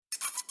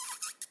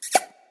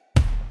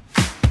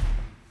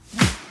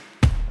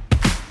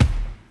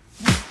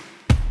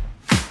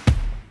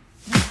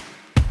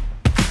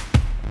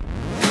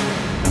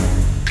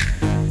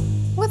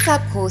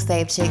up, Cool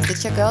Save Chicks?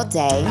 It's your girl,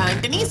 Day.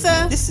 I'm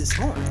Denisa. This is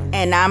Horn.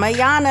 And I'm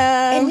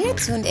Ayana. And you're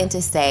tuned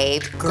into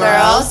Saved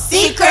Girl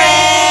Secrets.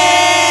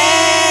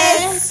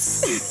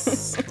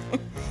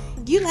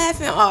 You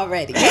laughing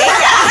already.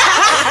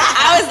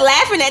 I was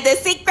laughing at the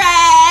secret.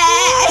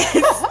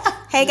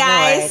 Hey,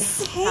 guys.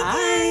 Lord.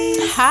 Hey,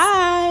 guys.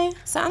 Hi.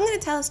 So I'm going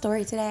to tell a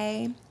story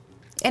today.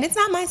 And it's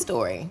not my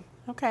story,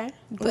 Okay.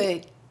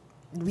 but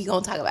we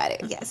going to talk about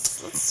it.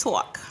 Yes, let's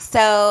talk.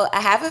 So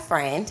I have a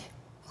friend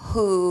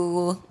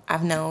who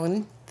I've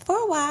known for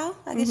a while.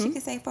 I guess you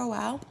could say for a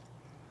while.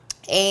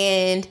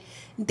 And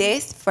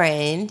this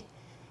friend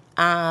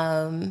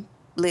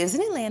lives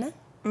in Atlanta.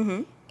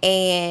 Mm-hmm.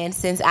 And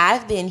since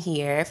I've been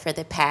here for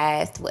the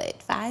past,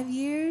 5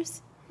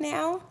 years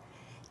now,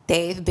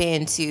 they've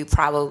been to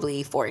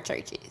probably 4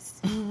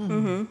 churches.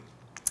 Mm-hmm.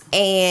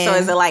 And So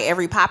is it like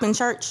every poppin'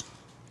 church?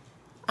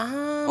 I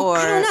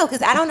don't know,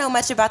 because I don't know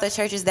much about the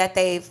churches that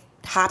they've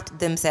hopped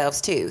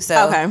themselves to.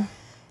 So Okay.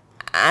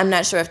 I'm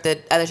not sure if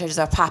the other churches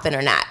are popping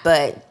or not.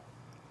 But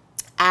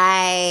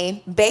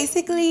I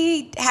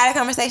basically had a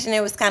conversation.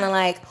 It was kind of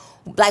like,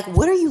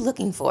 what are you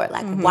looking for?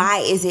 Like,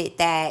 why is it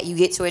that you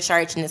get to a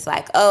church and it's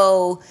like,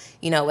 oh,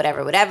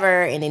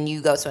 whatever, and then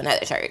you go to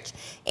another church?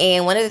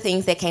 And one of the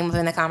things that came up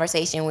in the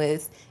conversation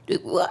was,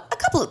 well, a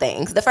couple of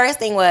things. The first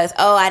thing was,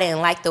 oh, I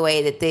didn't like the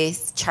way that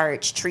this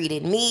church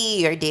treated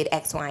me or did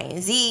X, Y,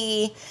 and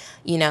Z,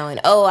 and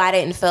oh, I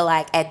didn't feel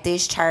like at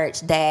this church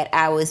that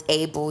I was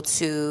able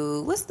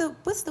to, what's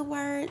the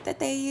word that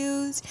they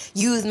use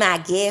my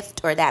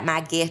gift, or that my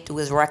gift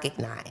was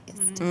recognized.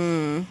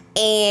 Mm.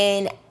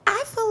 And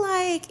I feel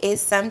like it's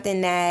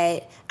something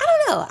that, I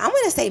don't know, I'm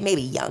going to say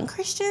maybe young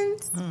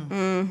Christians.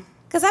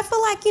 Because I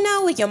feel like,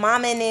 with your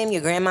mama and them,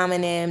 your grandmama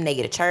and them, they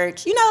get a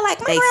church. Like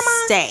my They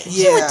grandma, stay.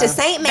 she went to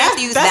St.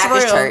 Matthew's that's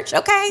Baptist real. Church,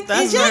 okay?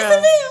 That's In real.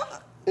 Jacksonville?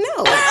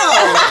 No.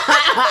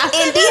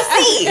 In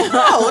D.C.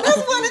 Oh,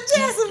 that's one of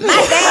Jacksonville.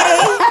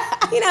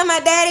 My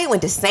daddy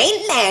went to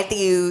St.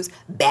 Matthew's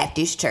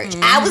Baptist Church.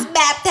 I was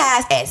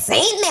baptized at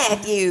St.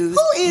 Matthew's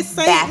Who is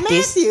St.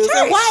 Baptist Matthew's? Church.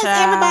 And why is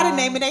everybody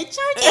naming their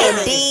church? In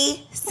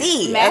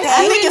D.C. Matthew. Okay?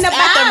 I think it's the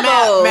after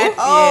Bible.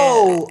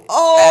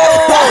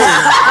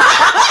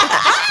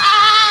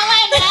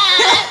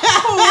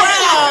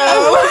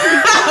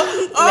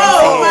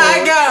 Oh my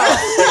God.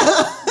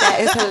 That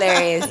is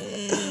hilarious.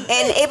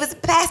 And it was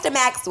Pastor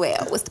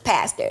Maxwell was the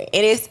pastor. And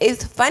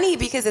it's funny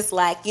because it's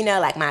like,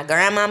 like my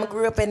grandmama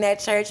grew up in that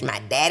church. My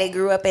daddy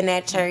grew up in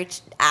that church.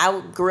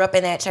 I grew up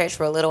in that church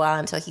for a little while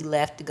until he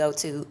left to go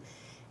to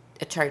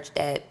a church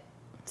that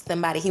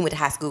somebody he went to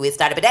high school with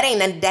started. But that ain't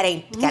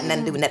got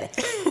nothing to do with nothing.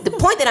 The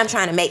point that I'm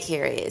trying to make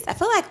here is I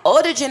feel like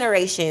older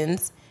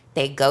generations,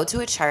 they go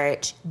to a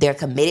church. They're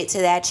committed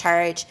to that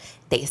church.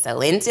 They sow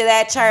into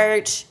that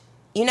church.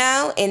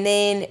 And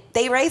then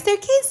they raise their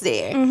kids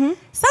there. Mm-hmm.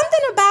 Something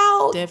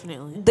about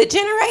Definitely. the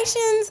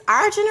generations,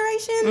 our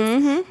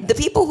generations, the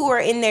people who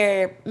are in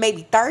their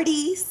maybe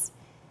 30s,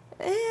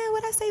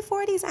 would I say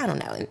 40s? I don't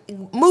know.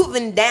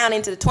 Moving down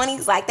into the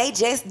 20s, like they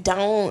just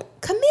don't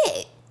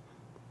commit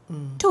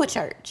to a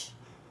church.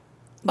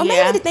 Or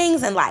maybe the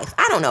things in life.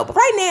 I don't know. But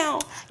right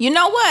now. You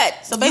know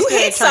what? So you basically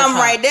hit a church something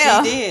hop. right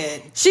there. She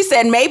did. She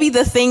said maybe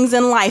the things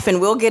in life, and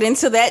we'll get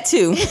into that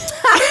too.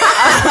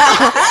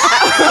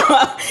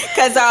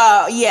 Because,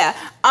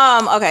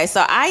 okay,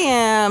 so I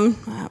am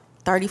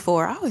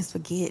 34. I always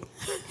forget.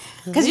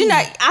 Because,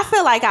 I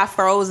feel like I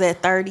froze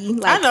at 30.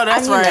 Like, I know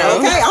that's right.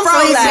 Okay, I'm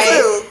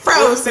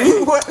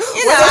Frozen.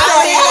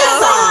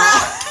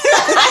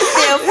 I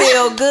still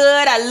feel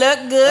good. I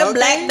look good. Okay.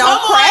 Black don't Come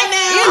on crack.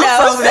 now.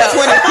 Frozen at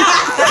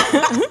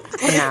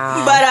 25.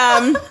 No. But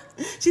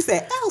She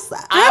said, Elsa.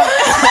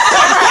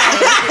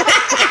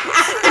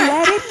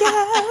 let it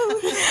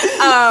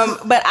go.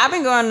 But I've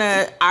been going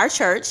to our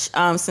church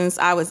since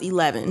I was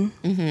 11,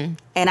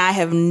 and I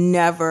have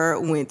never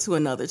went to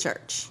another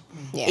church.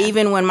 Yeah.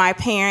 Even when my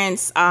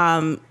parents,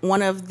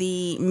 one of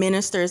the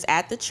ministers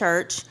at the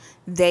church,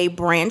 they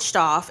branched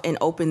off and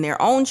opened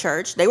their own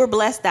church. They were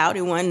blessed out.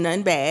 It wasn't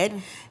none bad.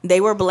 They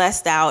were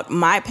blessed out.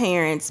 My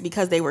parents,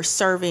 because they were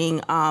serving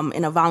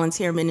in a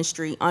volunteer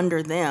ministry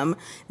under them,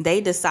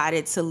 they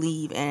decided to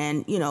leave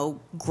and,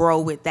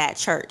 grow with that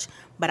church.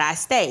 But I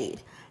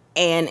stayed.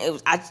 And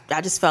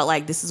I just felt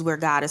like this is where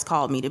God has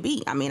called me to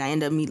be. I mean, I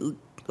ended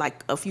up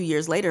a few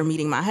years later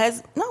meeting my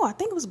husband. No, I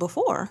think it was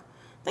before.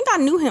 I think I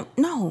knew him.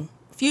 No,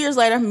 a few years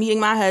later meeting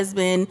my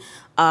husband.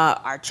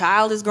 Our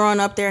child is growing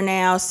up there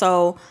now.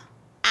 So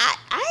I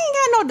ain't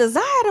got no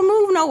desire to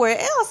move nowhere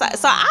else.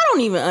 So I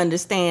don't even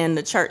understand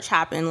the church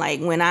hopping. Like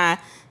when I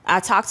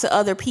talk to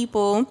other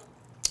people,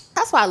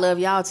 that's why I love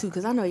y'all too,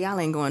 because I know y'all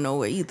ain't going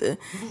nowhere either.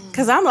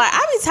 Because I'm like,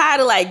 I be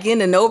tired of getting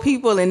to know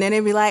people, and then they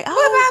be like, oh,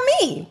 What about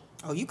me?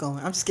 Oh, you going?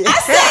 I'm just kidding. I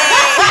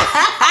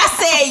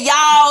said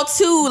y'all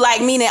too,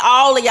 meaning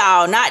all of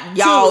y'all, not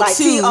y'all Like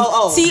too.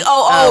 T-O-O.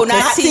 T-O-O,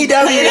 not Not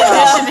T-W.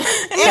 T-W.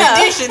 In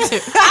addition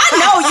to. I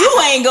know you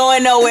ain't ain't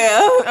going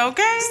nowhere.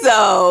 Okay.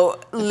 So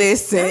I'm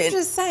listen.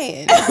 just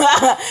saying.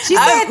 She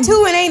said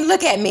 2 and ain't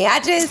look at me. I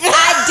did.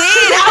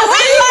 I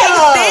went like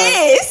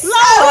this.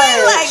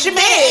 Lord, like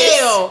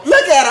Chanel.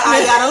 look at her.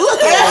 I gotta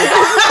look at her.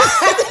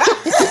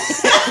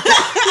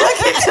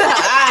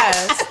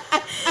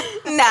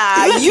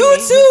 Nah, you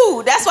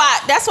too. That's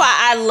why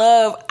I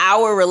love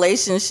our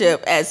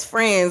relationship as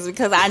friends,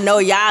 because I know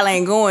y'all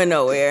ain't going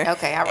nowhere.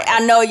 Okay, all right. I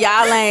know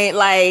y'all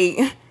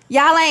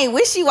ain't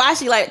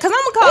wishy-washy, like, because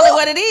I'm gonna call it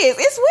what it is.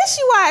 It's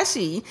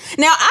wishy-washy.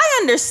 Now, I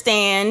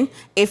understand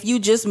if you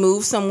just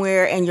move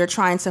somewhere and you're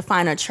trying to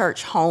find a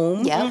church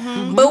home. Yep.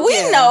 Mm-hmm. But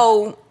we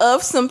know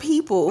of some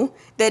people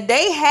that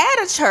they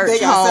had a church They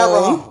got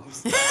several home.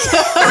 homes.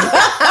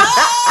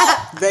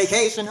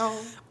 Vacation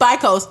home.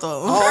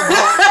 Bi-coastal.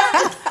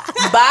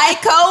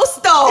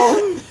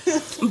 Bi-coastal.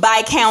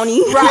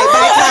 Bi-county. Right,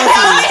 back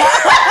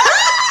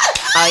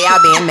Oh,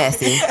 y'all being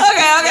messy. Okay.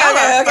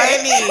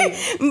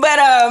 But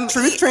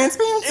truth,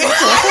 transparency. and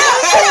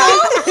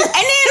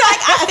then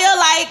like I feel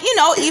like, you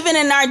know, even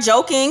in our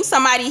joking,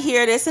 somebody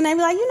hear this and they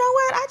be like, you know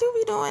what, I do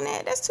be doing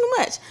that. That's too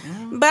much.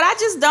 But I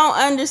just don't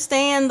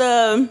understand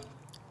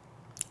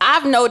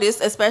I've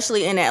noticed,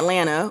 especially in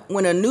Atlanta,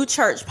 when a new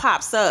church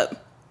pops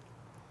up,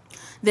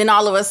 then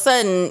all of a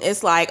sudden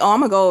it's like, oh,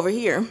 I'm gonna go over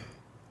here.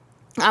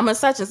 I'm a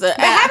such and such.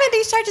 But haven't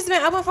these churches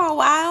been open for a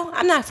while?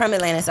 I'm not from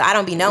Atlanta, so I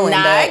don't be knowing.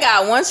 Nah, but I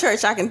got one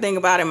church I can think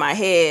about in my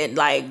head.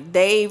 Like,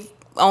 they've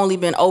only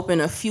been open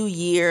a few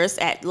years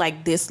at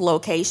like this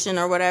location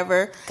or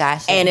whatever.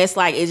 Gotcha. And it's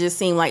like, it just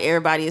seemed like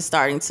everybody is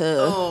starting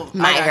to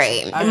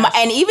migrate.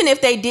 and even if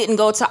they didn't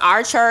go to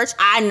our church,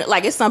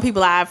 it's some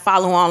people I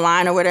follow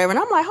online or whatever, and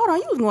I'm like, hold on,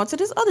 you was going to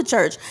this other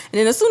church, and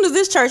then as soon as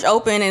this church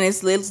opened and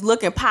it's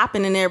looking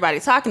popping and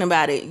everybody talking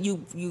about it,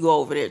 you go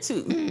over there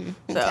too.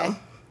 Okay. So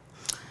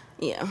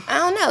yeah. I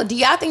don't know. Do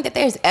y'all think that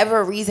there's ever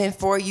a reason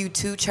for you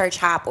to church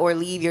hop or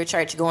leave your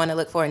church going to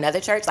look for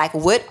another church? Like,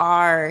 what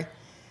are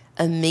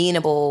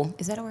amenable,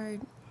 is that a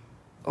word?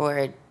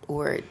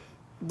 Or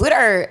what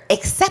are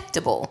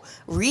acceptable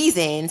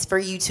reasons for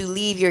you to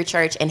leave your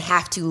church and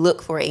have to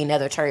look for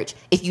another church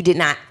if you did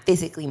not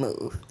physically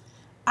move?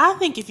 I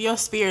think if your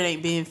spirit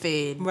ain't being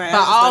fed, Right. by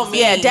all means,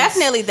 Yeah,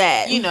 definitely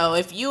that. You know,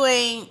 if it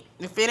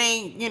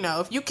ain't, you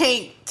know, if you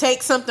can't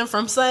take something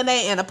from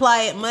Sunday and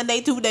apply it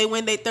Monday, Tuesday,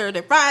 Wednesday,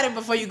 Thursday, Friday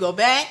before you go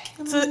back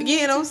to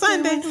again on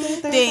Sunday,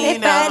 then you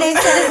know. Friday,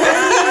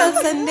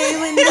 Saturday, Sunday,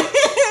 Wednesday.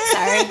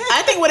 Sorry.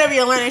 I think whatever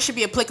you're learning should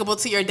be applicable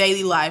to your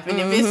daily life. And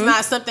if it's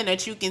not something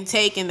that you can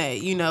take and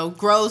that, you know,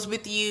 grows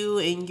with you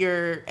and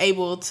you're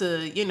able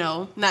to, you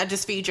know, not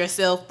just feed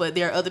yourself, but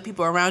there are other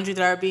people around you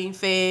that are being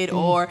fed,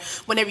 or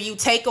whenever you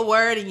take a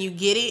word and you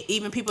get it,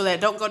 even people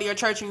that don't go to your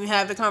church and you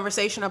have the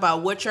conversation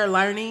about what you're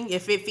learning,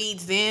 if it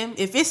feeds them,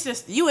 if it's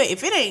just you,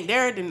 if it ain't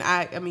there, then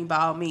I mean, by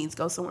all means,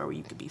 go somewhere where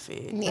you could be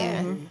fed.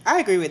 Yeah. I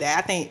agree with that.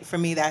 I think for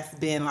me, that's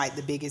been like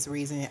the biggest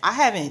reason.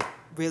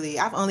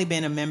 I've only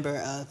been a member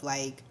of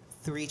like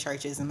 3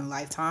 churches in a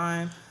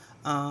lifetime.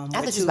 I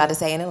thought you was about to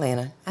say in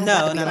Atlanta. I was No,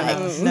 about to be no, like,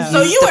 no.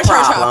 So you a church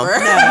hopper.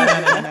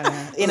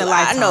 No. In a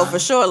lifetime. I know for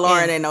sure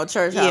Lauren ain't no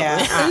church hopper. Yeah.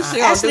 She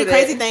gonna Actually, do the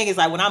crazy that. thing is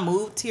like when I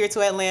moved here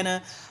to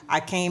Atlanta, I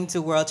came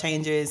to World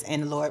Changers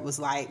and the Lord was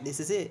like,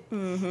 this is it.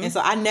 And so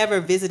I never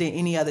visited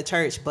any other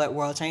church but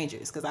World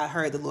Changers because I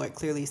heard the Lord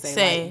clearly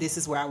say like, this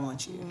is where I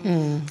want you.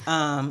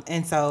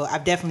 And so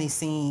I've definitely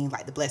seen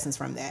like the blessings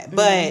from that.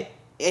 But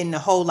in the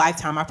whole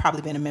lifetime, I've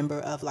probably been a member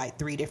of like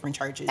 3 different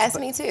churches. that's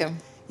But- me too.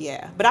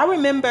 Yeah. But I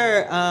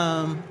remember,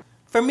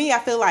 for me, I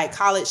feel like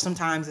college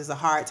sometimes is a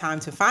hard time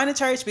to find a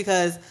church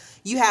because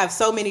you have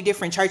so many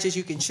different churches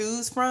you can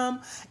choose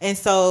from. And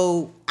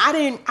so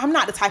I'm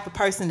not the type of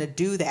person to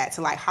do that,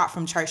 to like hop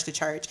from church to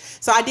church.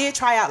 So I did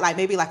try out like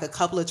maybe like a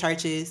couple of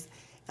churches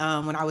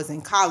when I was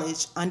in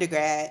college,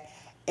 undergrad,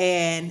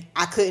 and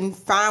I couldn't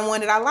find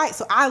one that I liked.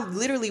 So I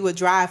literally would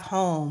drive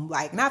home,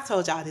 like, and I've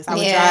told y'all this, I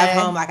would drive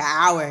home like an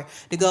hour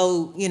to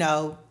go, you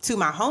know, to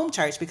my home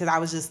church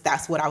because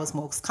that's what I was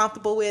most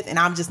comfortable with. And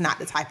I'm just not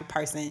the type of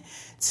person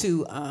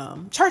to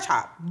church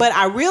hop. But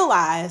I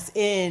realized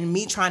in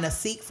me trying to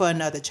seek for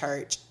another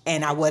church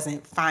and I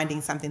wasn't finding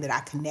something that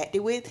I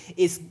connected with,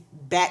 it's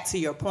back to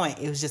your point.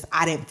 It was just,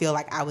 I didn't feel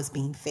like I was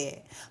being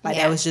fed. Like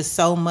there was just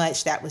so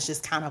much that was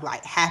just kind of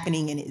like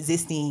happening and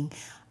existing.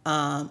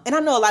 And I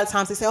know a lot of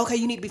times they say, okay,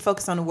 you need to be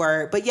focused on the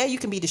word, but yeah, you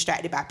can be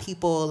distracted by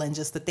people and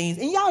just the things,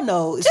 and y'all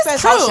know,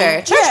 Just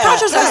culture. Church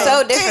cultures are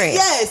so different.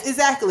 Yes,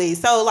 exactly.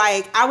 So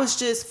like, I was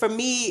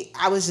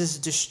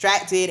just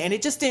distracted and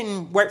it just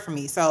didn't work for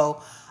me.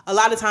 So a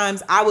lot of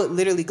times I would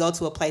literally go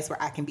to a place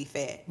where I can be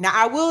fed. Now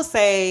I will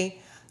say,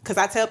 cause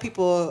I tell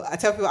people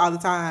all the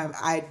time,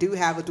 I do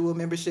have a dual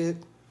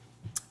membership.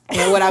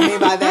 And what I mean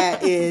by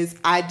that is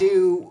I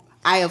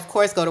I, of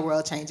course, go to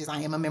World Changers.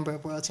 I am a member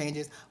of World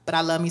Changers, but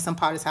I love me some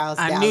Potter's House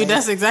Dallas. I knew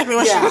that's exactly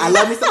what Yeah, you I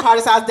love me some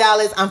Potter's House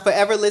Dallas. I'm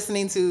forever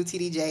listening to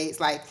TD Jakes.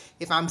 Like,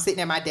 if I'm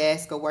sitting at my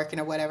desk or working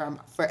or whatever, I'm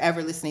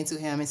forever listening to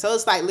him. And so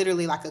it's like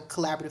literally like a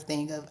collaborative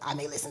thing of I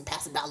may listen to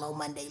Pastor Dollar on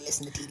Monday,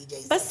 listen to TD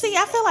Jakes. But see,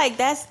 I feel like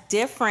that's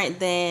different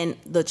than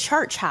the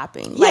church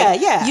hopping.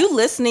 Yeah. You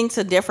listening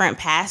to different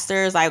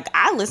pastors. Like,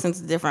 I listen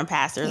to different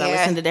pastors. I Yeah.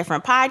 listen to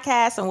different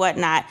podcasts and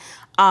whatnot.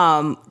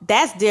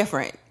 That's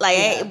different.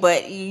 Like,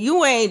 but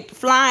you ain't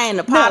flying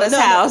to Potter's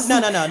house. No.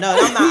 I'm not doing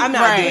that. I'm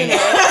not doing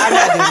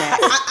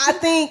that. I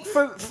think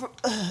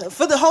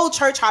for the whole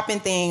church hopping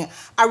thing,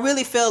 I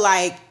really feel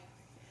like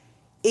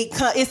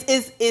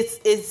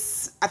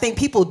it's I think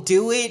people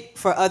do it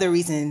for other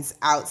reasons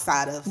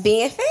outside of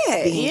being fed.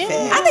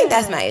 fed. I think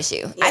that's my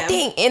issue. Yeah. I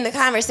think in the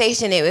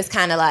conversation it was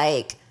kind of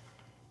like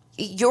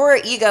your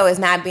ego is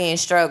not being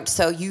stroked,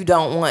 so you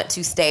don't want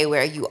to stay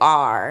where you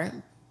are.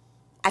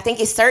 I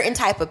think it's certain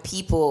type of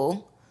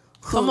people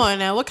Come on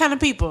now. What kind of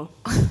people?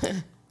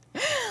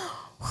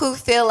 who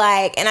feel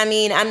like, and I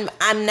mean,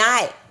 I'm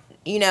not,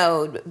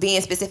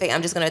 being specific.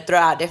 I'm just going to throw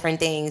out different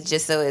things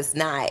just so it's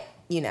not,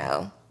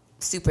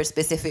 super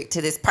specific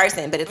to this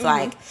person. But it's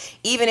like,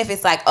 even if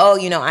it's like,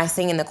 I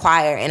sing in the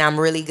choir and I'm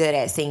really good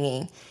at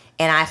singing,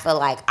 and I feel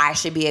like I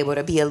should be able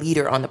to be a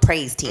leader on the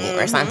praise team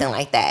or something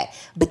like that.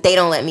 But they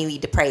don't let me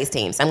lead the praise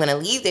team. So I'm going to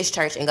leave this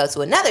church and go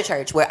to another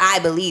church where I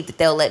believe that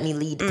they'll let me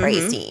lead the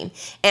praise team.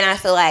 And I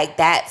feel like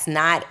that's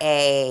not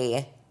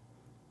a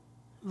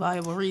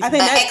Viable reason.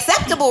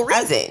 acceptable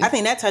reason. I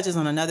think that touches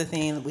on another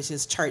thing, which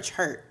is church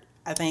hurt.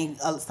 I think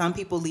some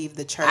people leave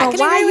the church. I But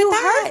why are agree you with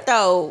that. hurt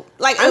though?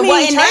 Like, I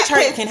mean, in that church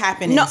hurt pit- can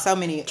happen No, in so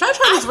many. Church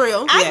hurt is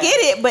real. I Yeah. get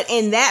it, but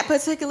in that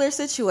particular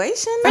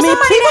situation, I mean,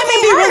 people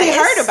can be really it's-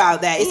 hurt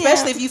about that,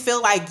 especially Yeah. if you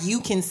feel like you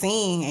can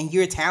sing and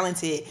you're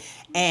talented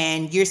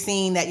and you're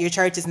seeing that your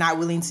church is not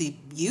willing to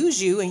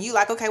use you, and you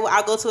like, okay, well,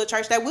 I'll go to a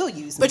church that will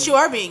use me. But you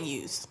are being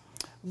used.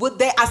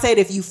 I said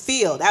if you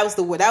feel, that was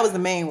the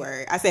main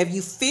word. I said if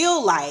you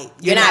feel like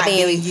You're not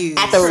being used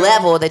at the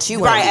level that you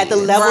want right to at the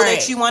use. level Right.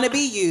 that you want to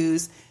be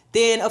used,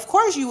 then of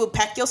course you would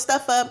pack your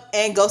stuff up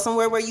and go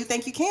somewhere where you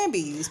think you can be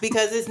used,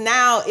 because it's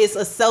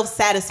a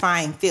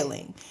self-satisfying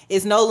feeling.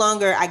 It's no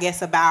longer, I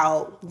guess,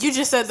 about You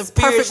just said the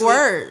perfect spiritually-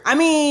 word. I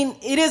mean,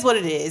 it is what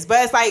it is,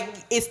 but it's like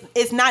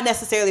it's not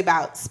necessarily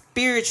about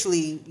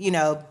spiritually,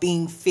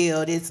 being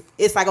filled. It's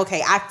like,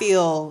 okay, I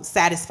feel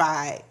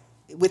satisfied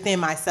within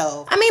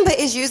myself. I mean, but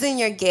is using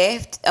your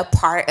gift a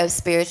part of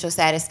spiritual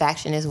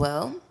satisfaction as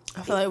well?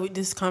 I feel like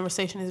this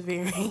conversation is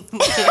very.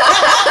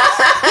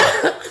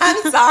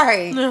 I'm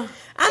sorry. I'm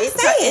It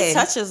saying.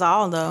 touches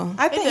all though.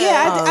 I think,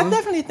 does. I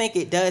definitely think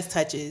it does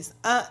touches.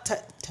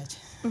 Touch.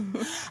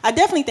 I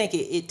definitely think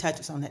it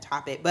touches on that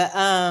topic, but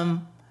I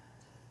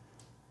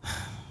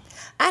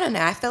don't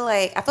know. I feel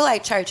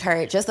like church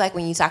hurt. Just like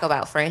when you talk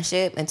about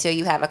friendship, until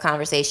you have a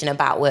conversation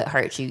about what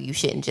hurt you, you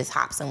shouldn't just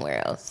hop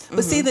somewhere else.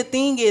 But see, the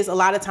thing is, a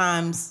lot of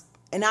times,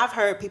 and I've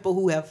heard people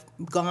who have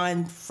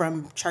gone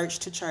from church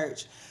to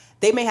church,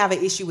 they may have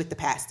an issue with the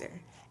pastor.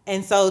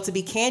 And so, to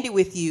be candid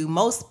with you,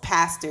 most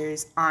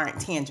pastors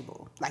aren't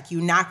tangible. Like,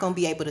 you're not going to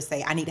be able to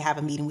say, I need to have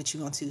a meeting with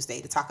you on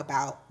Tuesday to talk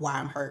about why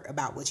I'm hurt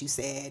about what you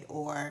said,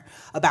 or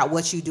about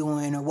what you're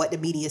doing, or what the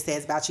media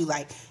says about you.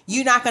 Like,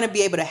 you're not going to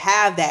be able to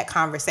have that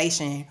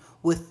conversation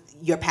with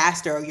your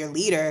pastor or your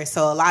leader.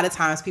 So a lot of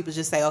times people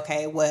just say,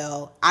 okay,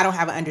 well, I don't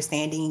have an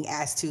understanding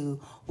as to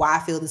why I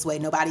feel this way.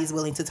 Nobody's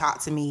willing to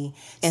talk to me.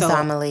 And so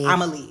I'ma leave. I'm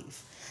going to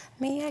leave.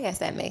 I mean, I guess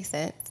that makes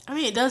sense. I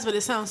mean, it does, but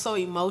it sounds so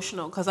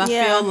emotional because I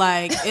Yeah. feel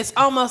like it's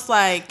almost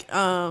like,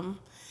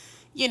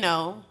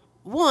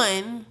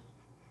 one,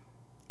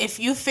 if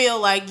you feel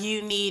like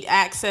you need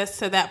access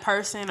to that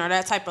person or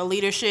that type of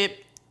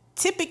leadership,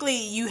 typically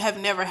you have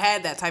never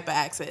had that type of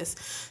access.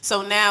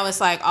 So now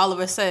it's like all of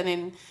a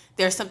sudden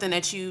there's something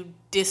that you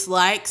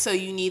dislike, so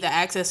you need the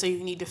access, or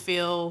you need to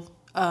feel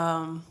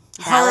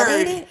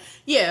Validated? heard.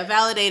 Yeah,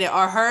 validated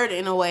or heard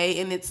in a way.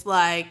 And it's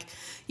like,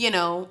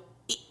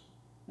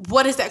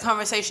 what does that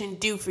conversation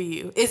do for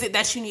you? Is it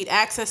that you need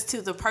access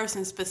to the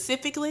person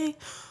specifically?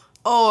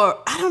 Or,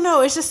 I don't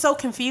know, it's just so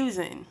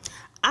confusing.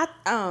 I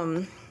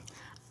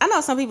know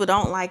some people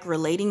don't like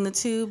relating the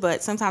two,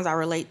 but sometimes I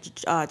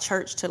relate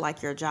church to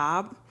like your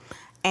job.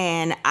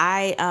 And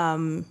I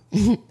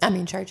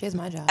mean, church is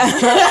my job.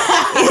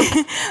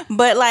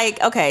 but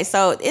like, okay,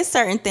 so it's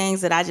certain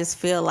things that I just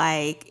feel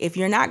like if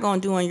you're not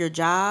going to do on your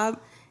job,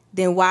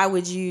 then why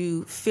would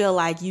you feel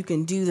like you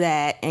can do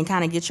that and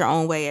kind of get your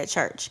own way at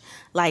church?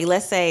 Like,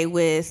 let's say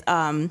with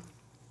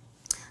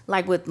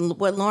like with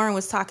what Lauren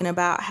was talking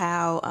about,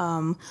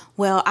 how,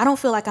 well, I don't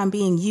feel like I'm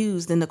being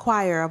used in the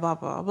choir, blah,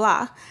 blah,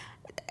 blah.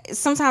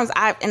 Sometimes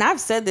I've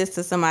said this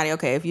to somebody,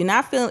 okay, if you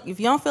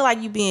don't feel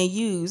like you're being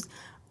used,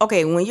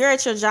 okay, when you're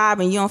at your job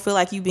and you don't feel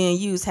like you're being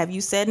used, have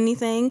you said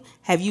anything?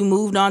 Have you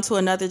moved on to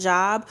another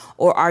job?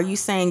 Or are you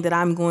saying that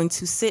I'm going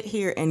to sit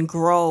here and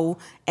grow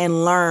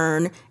and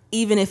learn,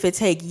 even if it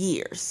takes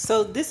years?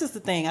 So this is the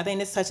thing. I think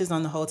this touches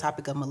on the whole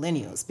topic of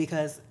millennials,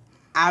 because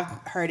I've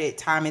heard it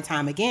time and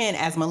time again.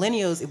 As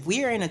millennials, if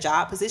we are in a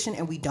job position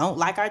and we don't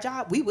like our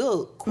job, we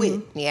will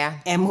quit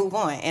and move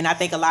on. And I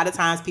think a lot of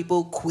times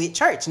people quit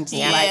church and just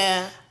be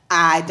like,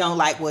 I don't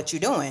like what you're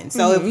doing.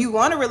 So if you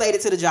want to relate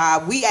it to the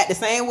job, we act the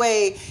same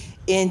way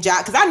in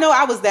job, because I know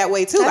I was that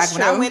way too. That's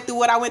when I went through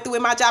what I went through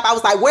in my job, I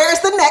was like, where's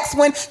the next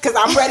one? Because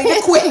I'm ready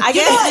to quit. I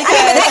guess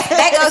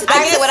that goes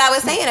back to what I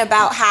was saying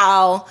about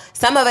how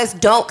some of us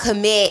don't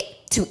commit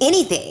to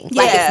anything.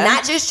 Like, it's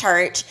not just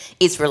church,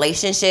 it's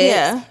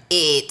relationships,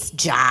 it's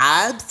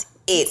jobs,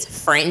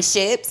 it's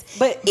friendships,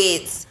 but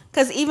it's...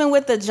 Because even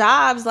with the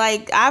jobs,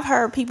 like, I've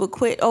heard people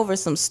quit over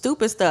some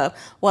stupid stuff.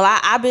 Well,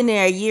 I've been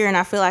there a year and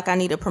I feel like I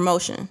need a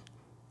promotion.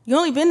 You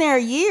only been there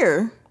a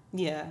year.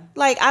 Yeah.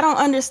 Like, I don't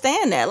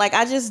understand that. Like,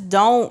 I just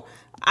don't,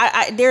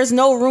 there's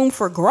no room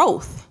for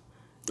growth.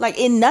 Like,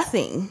 in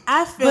nothing.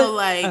 I feel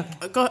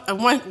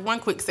one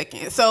quick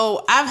second.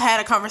 So I've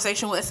had a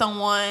conversation with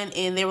someone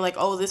and they were like,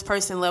 oh, this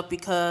person left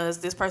because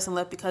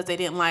they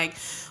didn't like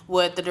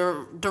what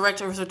the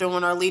directors are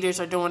doing or leaders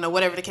are doing or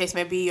whatever the case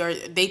may be, or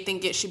they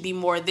think it should be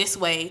more this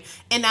way.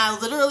 And I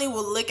literally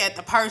will look at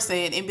the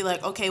person and be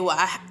like, okay, well,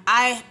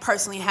 I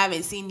personally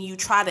haven't seen you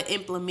try to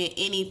implement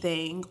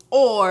anything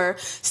or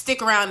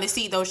stick around to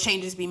see those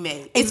changes be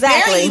made. It's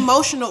very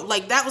emotional.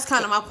 Like, that was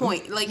kind of my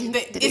point. Like,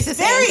 it's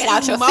very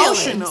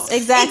emotional.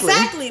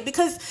 Exactly.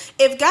 Because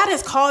if God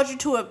has called you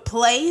to a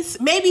place,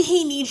 maybe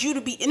he needs you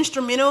to be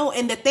instrumental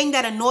in the thing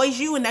that annoys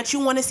you and that you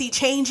want to see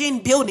change in,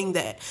 building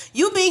that.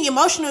 You being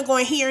emotional,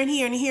 going here and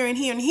here and here and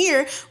here and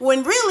here,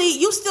 when really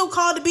you still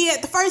called to be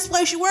at the first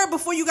place you were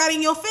before you got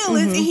in your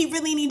feelings, and he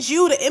really needs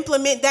you to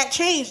implement that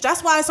change.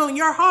 That's why it's on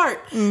your heart.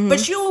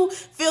 But you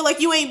feel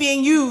like you ain't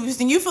being used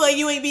and you feel like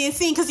you ain't being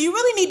seen, because you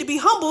really need to be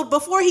humbled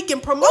before he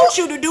can promote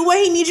you to do what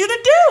he needs you to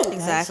do.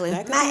 Exactly.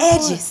 My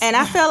edges. And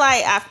I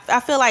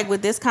feel like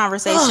with this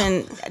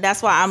conversation,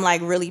 that's why I'm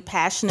like really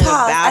passionate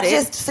about it.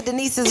 Just for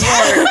Denise's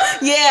word.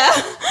 Yeah.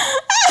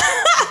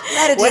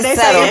 Let it what just they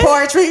settle. say in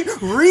poetry,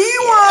 rewind.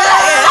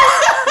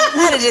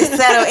 Let it just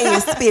settle in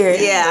your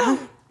spirit. Yeah.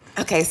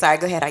 Okay, sorry.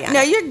 Go ahead, Ayana.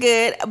 No, you're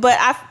good. But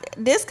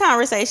this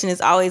conversation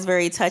is always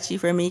very touchy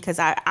for me because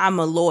I'm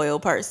a loyal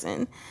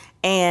person.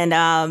 And,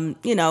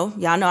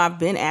 y'all know I've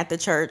been at the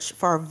church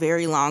for a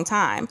very long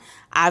time.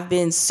 I've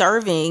been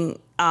serving,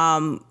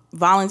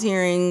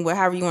 volunteering,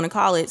 whatever you want to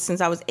call it, since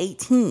I was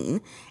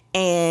 18.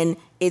 And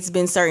it's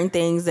been certain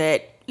things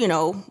that,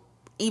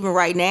 even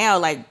right now,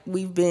 like,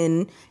 we've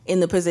been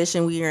in the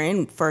position we are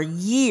in for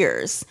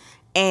years.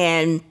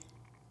 And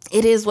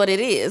it is what it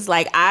is.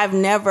 Like, I've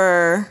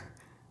never,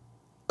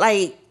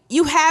 like,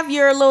 you have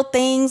your little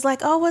things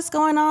like, oh, what's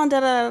going on,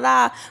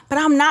 da-da-da-da. But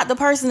I'm not the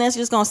person that's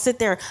just going to sit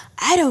there.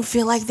 I don't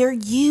feel like they're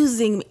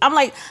using me. I'm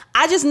like,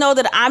 I just know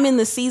that I'm in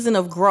the season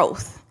of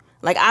growth.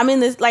 Like, I'm in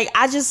this, like,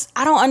 I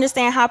don't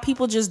understand how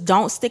people just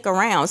don't stick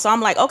around. So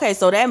I'm like, okay,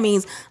 so that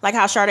means, like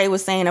how Sade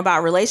was saying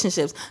about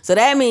relationships. So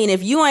that means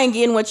if you ain't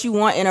getting what you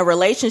want in a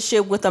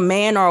relationship with a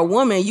man or a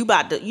woman, you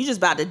just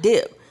about to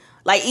dip.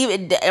 Like,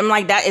 even I'm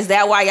like, is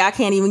that why y'all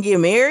can't even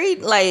get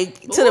married? Like,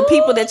 to the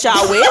people that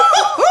y'all with?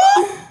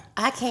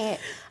 I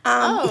can't.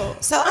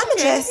 So I'm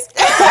just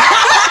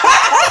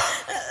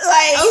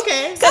like,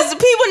 because the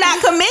people not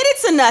committed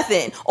to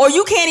nothing, or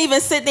you can't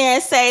even sit there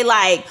and say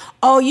like,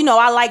 oh,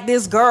 I like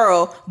this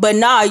girl, but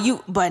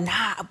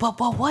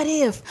what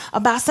if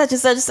about such and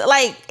such?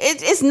 Like,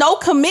 it's no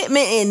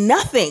commitment in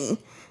nothing,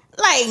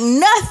 like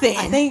nothing.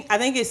 I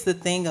think it's the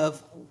thing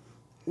of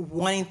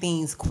wanting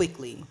things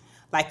quickly,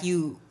 like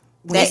you.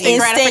 That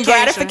instant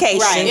gratification.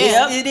 Right.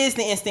 Yep. It is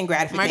the instant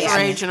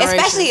gratification.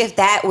 Especially if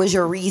that was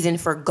your reason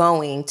for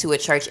going to a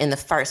church in the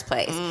first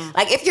place.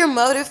 Like, if your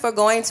motive for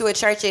going to a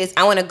church is,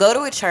 I want to go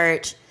to a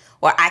church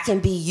where I can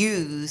be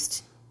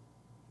used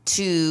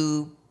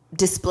to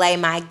display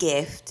my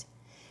gift,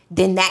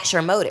 then that's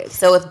your motive.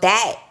 So if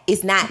that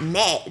is not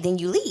met, then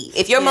you leave.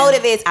 If your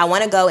motive is, I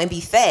want to go and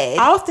be fed.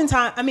 I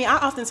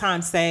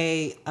oftentimes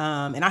say,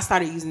 and I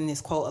started using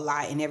this quote a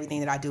lot in everything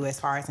that I do as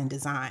far as in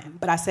design,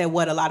 but I said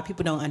what a lot of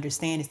people don't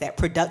understand is that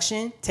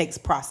production takes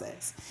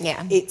process.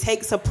 Yeah. It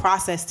takes a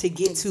process to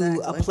get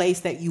to a place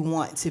that you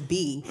want to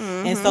be.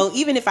 And so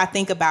even if I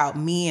think about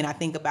me and I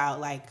think about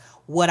like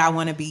what I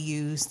want to be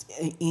used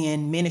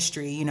in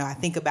ministry, I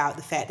think about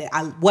the fact that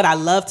what I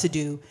love to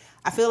do,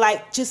 I feel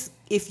like just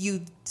if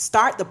you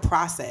start the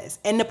process,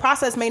 and the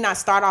process may not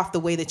start off the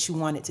way that you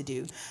want it to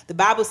do. The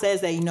Bible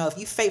says that, if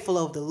you're faithful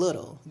over the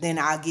little, then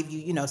I'll give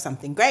you,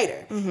 something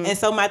greater. And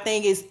so my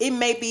thing is, it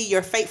may be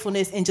your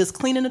faithfulness in just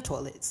cleaning the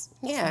toilets.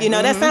 Yeah.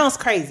 That sounds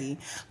crazy,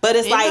 but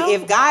it's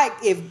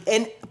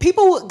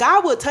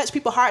God would touch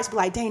people's hearts, be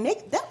like, dang,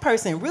 that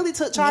person really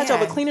took charge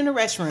over cleaning the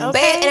restroom.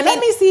 Okay. And let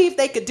me see if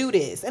they could do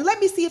this, and let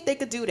me see if they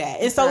could do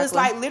that. And so it's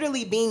like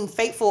literally being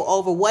faithful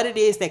over what it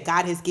is that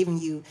God has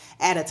given you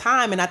at a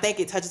time. And I think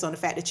it touches on the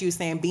fact that you were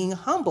saying being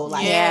humble,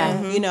 like,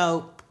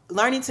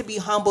 learning to be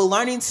humble,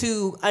 learning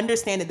to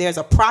understand that there's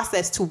a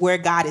process to where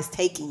God is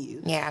taking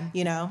you. Yeah.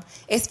 You know?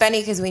 It's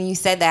funny because when you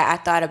said that,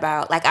 I thought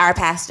about like our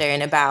pastor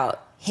and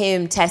about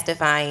him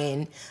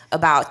testifying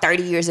about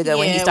 30 years ago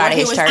when he Yeah, started what he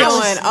his was church.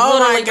 doing. Oh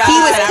my God. He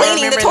was I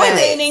cleaning the remember toilet.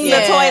 that. Cleaning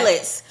Yeah. the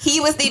toilets. He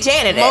was the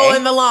janitor.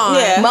 Mowing the lawn.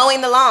 Yeah. Mowing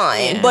the lawn.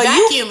 Yeah. But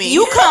Vacuuming.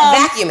 you come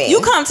Vacuuming.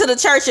 you come to the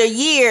church a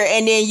year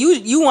and then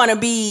you want to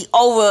be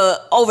over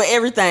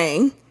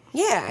everything.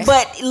 Yeah.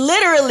 But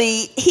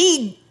literally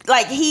he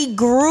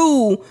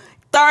grew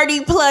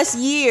 30 plus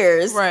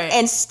years Right.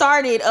 and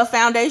started a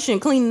foundation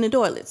cleaning the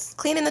toilets.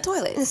 Cleaning the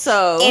toilets.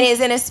 So And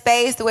is in a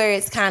space where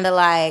it's kind of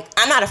like,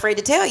 I'm not afraid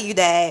to tell you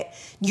that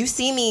you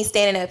see me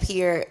standing up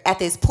here at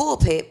this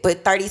pulpit,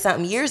 but 30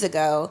 something years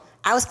ago,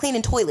 I was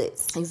cleaning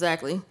toilets.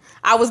 exactly.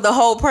 I was the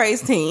whole praise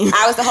team.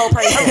 I was the whole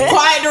person.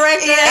 Choir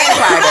director. And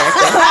choir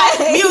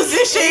director.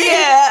 Musician.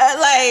 Yeah,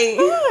 like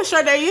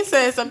Sade, you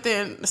said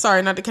something,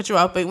 sorry not to cut you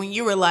off, but when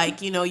you were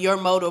like, your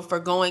motive for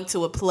going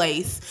to a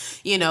place,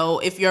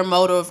 if your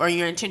motive or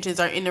your intentions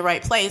are in the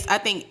right place, I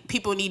think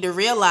people need to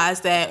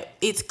realize that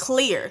it's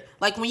clear.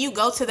 Like when you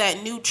go to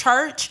that new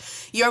church,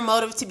 your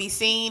motive to be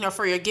seen or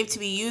for your gift to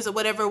be used or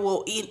whatever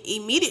will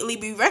immediately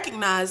be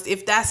recognized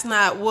if that's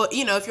not what,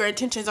 if your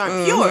intentions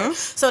aren't pure.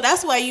 So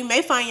that's why you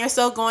may find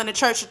yourself going to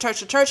church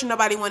and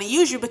nobody want to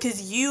use you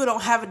because you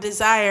don't have a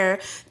desire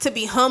to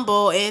be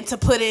humble and to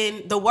put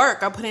in the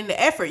work or put in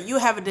the effort. You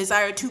have a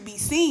desire to be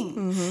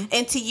seen.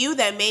 And to you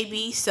that may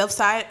be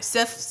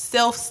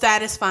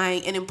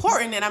self-satisfying and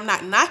important, and I'm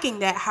not knocking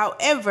that.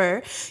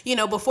 However,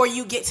 before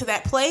you get to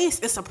that place,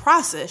 it's a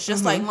process,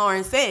 just like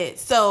Lauren said.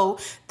 So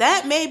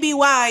that may be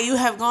why you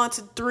have gone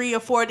to 3 or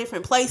 4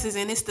 different places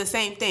and it's the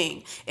same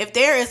thing. If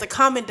there is a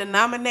common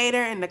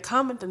denominator and the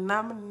common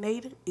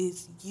denominator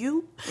is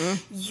you,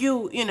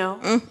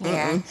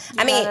 Yeah.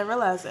 I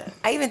realize that.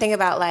 I even think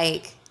about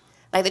like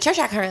the church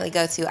I currently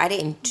go to, I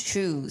didn't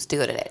choose to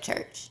go to that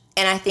church.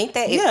 And I think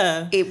that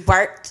it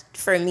worked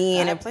for me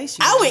in a place.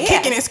 I went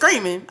kicking and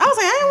screaming. I was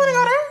like, I didn't want to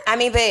go there. I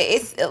mean, but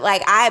it's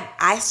like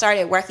I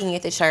started working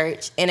at the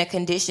church, and a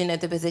condition of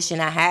the position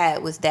I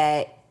had was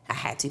that I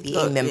had to be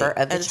a member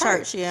of the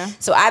church. Yeah.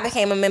 So I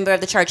became a member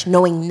of the church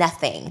knowing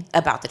nothing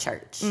about the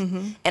church.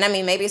 And I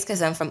mean, maybe it's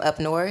because I'm from up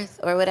north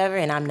or whatever,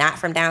 and I'm not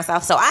from down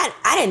south. So I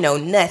didn't know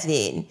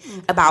nothing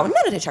about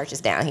none of the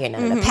churches down here,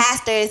 none of the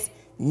pastors,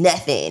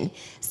 nothing.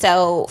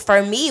 So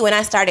for me, when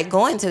I started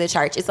going to the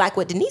church, it's like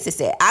what Denise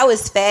said. I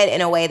was fed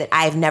in a way that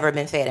I've never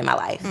been fed in my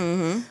life.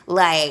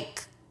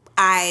 Like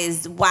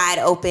eyes wide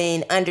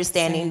open,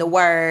 understanding the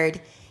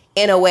word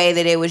in a way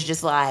that it was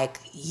just like,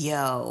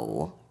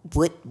 yo,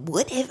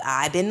 what have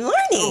I been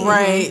learning?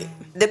 Right.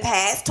 The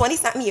past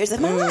 20-something years of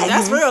my life.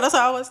 That's real. That's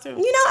how I was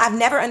too. I've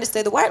never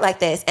understood the word like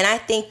this. And I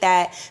think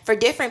that for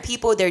different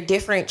people, there are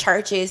different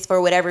churches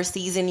for whatever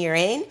season you're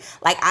in.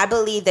 Like, I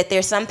believe that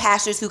there's some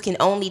pastors who can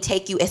only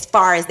take you as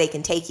far as they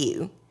can take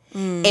you.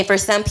 And for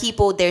some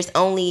people, there's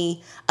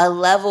only a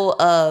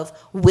level of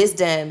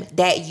wisdom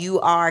that you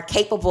are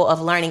capable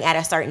of learning at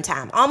a certain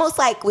time. Almost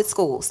like with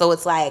school. So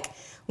it's like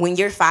when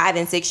you're 5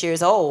 and 6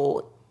 years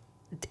old,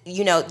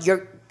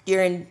 you're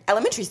in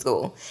elementary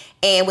school,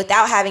 and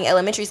without having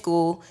elementary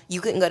school,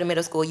 you couldn't go to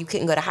middle school, you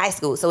couldn't go to high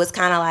school. So it's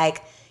kind of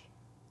like,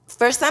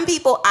 for some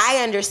people,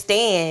 I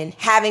understand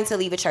having to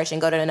leave a church and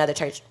go to another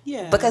church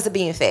because of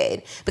being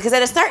fed. Because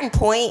at a certain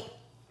point,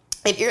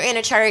 if you're in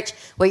a church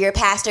where your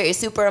pastor is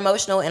super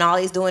emotional and all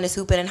he's doing is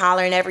hooping and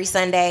hollering every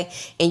Sunday,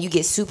 and you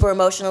get super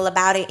emotional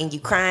about it and you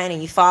crying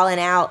and you falling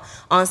out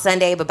on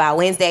Sunday, but by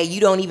Wednesday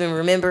you don't even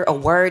remember a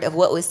word of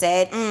what was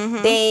said,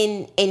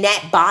 then, and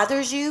that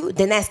bothers you,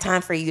 then that's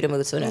time for you to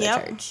move to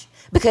another church.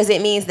 Because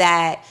it means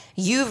that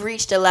you've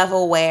reached a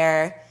level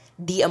where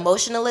the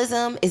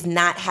emotionalism is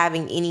not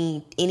having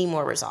any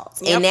more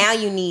results. And now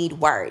you need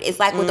word. It's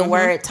like what the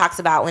word talks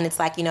about when it's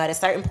like, at a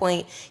certain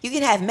point you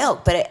can have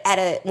milk, but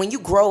when you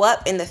grow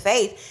up in the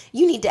faith,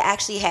 you need to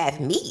actually have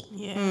meat.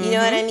 You know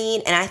what I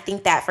mean? And I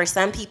think that for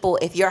some people,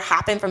 if you're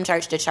hopping from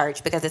church to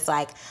church because it's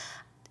like,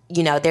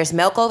 there's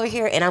milk over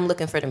here and I'm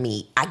looking for the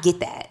meat. I get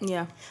that.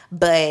 Yeah.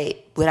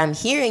 But what I'm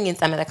hearing in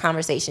some of the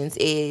conversations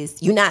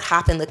is you're not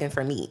hopping looking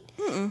for meat.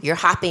 You're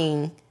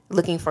hopping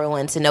looking for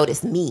one to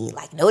notice me.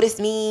 Like, notice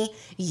me,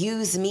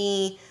 use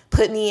me,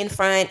 put me in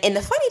front. And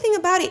the funny thing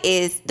about it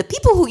is the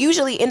people who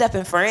usually end up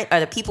in front are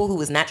the people who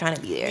was not trying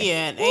to be there.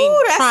 Yeah.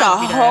 Ooh, that's a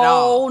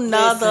whole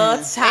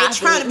nother topic. Ain't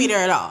trying to be there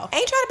at all.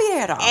 Ain't trying to be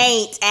there at all.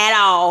 Ain't at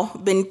all.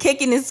 Been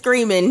kicking and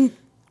screaming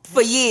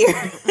for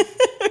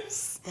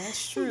years.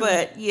 That's true.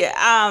 But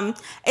yeah,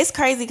 it's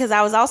crazy because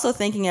I was also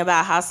thinking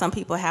about how some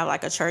people have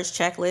like a church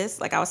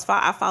checklist. Like I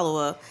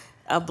follow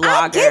a blogger.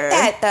 I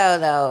get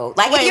that though.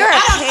 Like, if you're a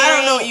parent, I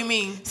don't know what you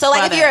mean. So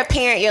like if you're a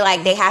parent, you're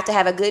like, they have to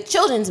have a good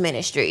children's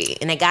ministry,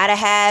 and they gotta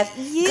have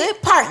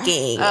good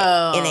parking,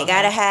 and they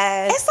gotta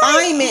have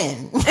fine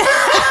men.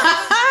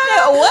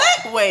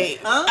 What?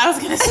 Wait, I was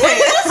gonna say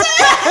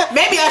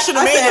maybe I should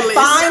have made the list.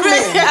 Fine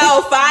men.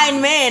 Oh,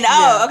 fine men.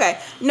 Oh, okay.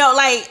 No,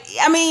 like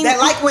I mean, That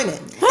like women.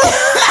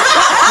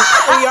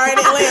 We are in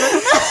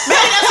Atlanta.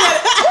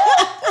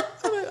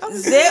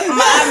 zip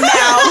my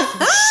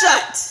mouth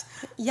shut.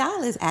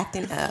 Y'all is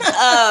acting up.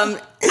 I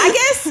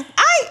guess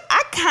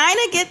I kind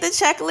of get the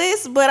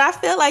checklist, but I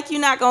feel like you're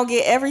not gonna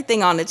get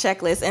everything on the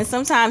checklist. And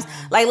sometimes,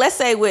 like let's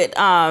say with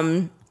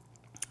have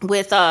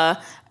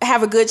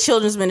a good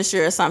children's ministry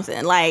or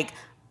something. Like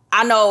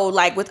I know,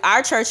 like with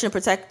our church in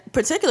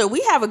particular,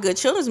 we have a good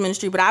children's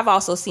ministry, but I've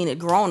also seen it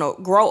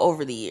grow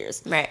over the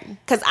years. Right.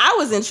 Because I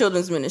was in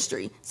children's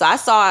ministry, so I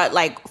saw it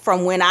like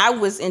from when I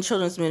was in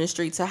children's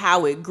ministry to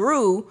how it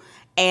grew.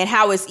 And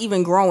how it's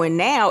even growing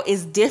now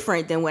is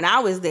different than when I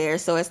was there.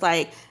 So it's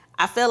like,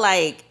 I feel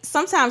like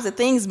sometimes the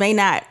things may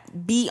not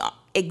be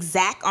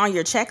exact on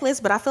your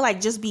checklist, but I feel like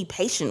just be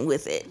patient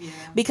with it. Yeah.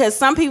 Because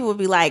some people would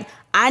be like,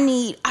 I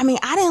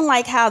didn't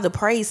like how the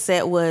praise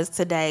set was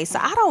today, so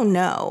I don't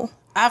know.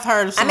 I've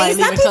heard of somebody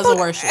leaving because of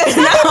worship.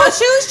 Some people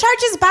choose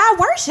churches by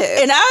worship.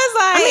 And I was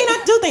like,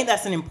 I do think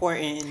that's an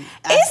important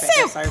aspect.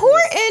 It's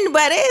important,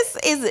 but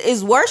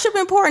is worship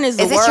important? Is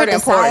the word important?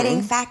 Is it your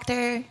deciding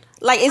factor?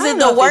 Like, is it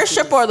the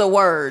worship or the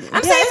word?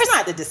 I'm saying it's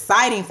not the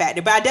deciding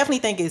factor, but I definitely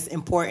think it's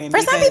important. For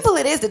some people,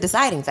 it is the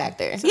deciding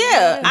factor.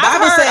 Yeah,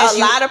 I've heard a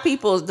lot of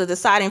people, the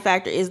deciding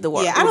factor is the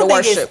word. Yeah, I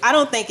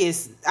don't think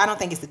it's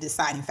the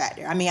deciding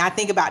factor. I mean, I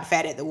think about the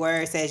fact that the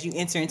word says you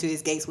enter into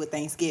his gates with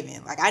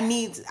thanksgiving. Like, I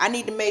need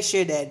to make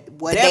sure that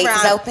whatever the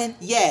gates is open.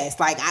 Yes,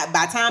 like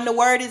by the time the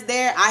word is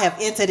there, I have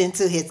entered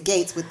into his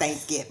gates with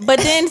thanksgiving. But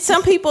then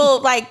some people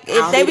like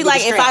if they be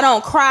like, if I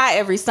don't cry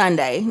every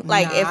Sunday,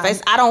 like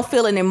I don't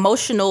feel an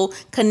emotional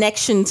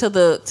connection to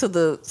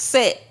the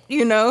set,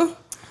 you know,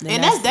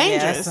 and that's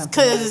dangerous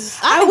because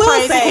I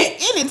will say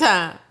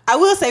anytime. I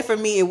will say for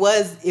me, it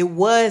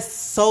was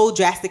so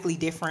drastically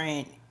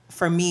different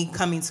for me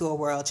coming to a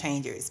World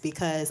Changers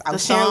because I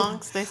was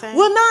songs they sang.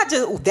 Well, not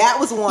just that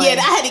was one. Yeah,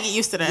 I had to get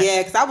used to that. Yeah,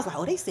 because I was like,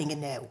 oh, they singing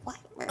that what?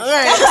 Right.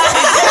 This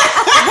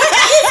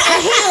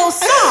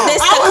is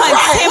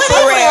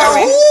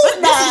contemporary. This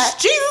is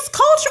Jesus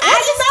culture.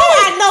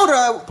 I know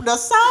the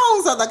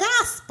songs of the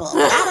gospel.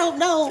 I don't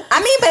know.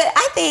 I mean, but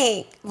I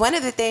think one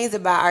of the things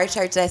about our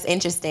church that's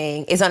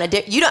interesting is on a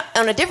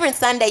different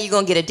Sunday you're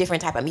gonna get a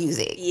different type of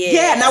music.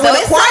 Yeah. Now so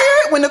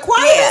when the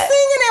choir is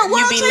singing at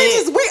World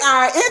Changers, we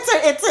are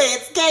entered into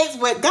its gates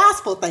with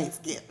gospel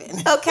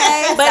Thanksgiving.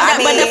 Okay, but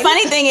the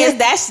funny thing is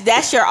that's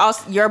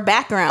your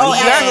background. Oh,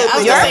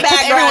 your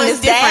background is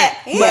different.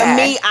 But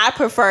me, I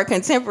prefer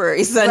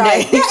contemporary Sunday.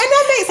 Right. Yeah, and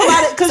that makes a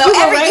lot of because so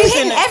you're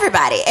hitting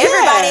everybody.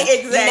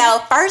 Exactly. You know,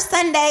 first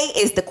Sunday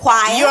is the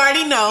choir. You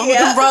already know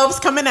the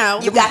robes coming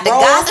out. You got the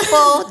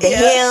gospel, the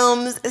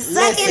hymns. Second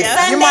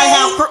Sunday, you might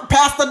have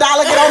Pastor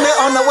Dollar get on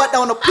the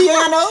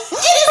piano. It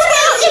is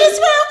well. It is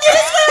well. It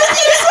is well.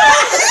 It is well.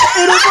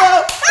 It is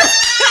well.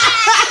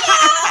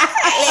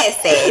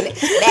 Listen,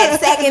 that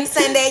second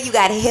Sunday you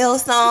got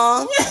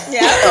Hillsong,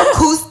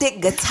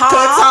 acoustic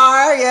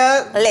guitar,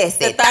 yeah.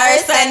 Listen, third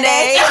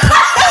Sunday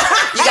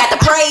you got the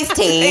praise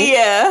team.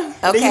 Yeah.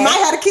 Okay. Then you might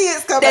have the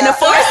kids come. Then the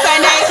fourth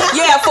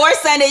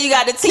Sunday, you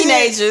got the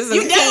teenagers.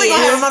 You definitely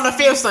gonna have them on the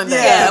fifth Sunday.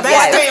 Yeah,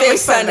 that's the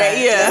fifth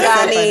Sunday. Yeah. You know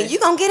what I mean, you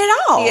gonna get it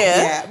all.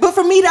 Yeah. But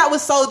for me, that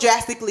was so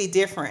drastically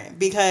different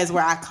because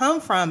where I come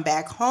from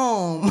back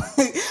home,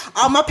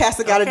 all my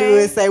pastor got to do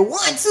is say 1,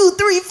 2,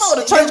 3, 4.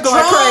 The church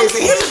going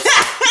crazy.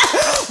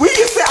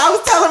 I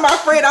was telling my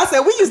friend, I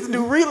said we used to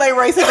do relay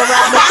races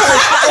around the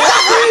church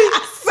every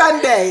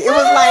Sunday. It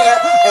was like,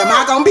 am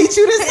I gonna beat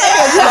you this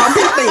Sunday? You gonna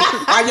beat me?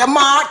 On your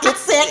mark, get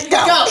set,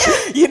 go.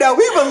 You know,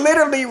 we would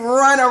literally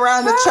run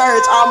around the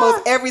church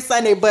almost every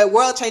Sunday. But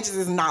World Changers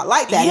is not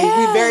like that. Yeah. It'd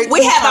be very.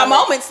 We have our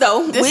moments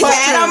though. We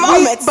had our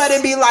moments, but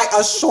it'd be like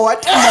a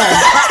short moment.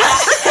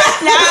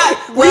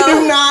 We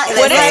do not.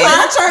 Well, in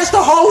our church,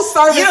 the whole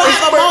service. You don't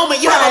have a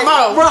moment. You have a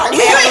moment. Right.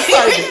 We have a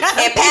service.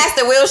 And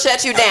Pastor will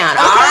shut you down.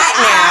 All right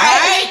now.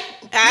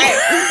 All right.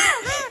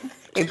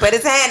 He put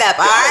his hand up.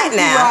 All right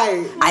now.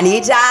 Right. I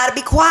need y'all to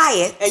be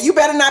quiet. And you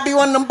better not be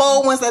one of them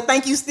bold ones that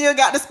think you still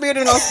got the spirit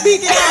and don't speak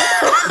it.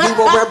 We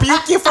will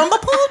rebuke you from the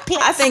pulpit.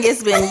 I think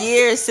it's been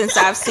years since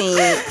I've seen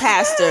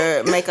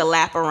Pastor make a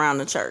lap around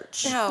the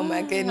church. Oh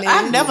my goodness.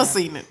 I've never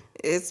seen it.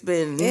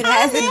 It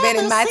hasn't been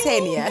in my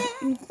tenure.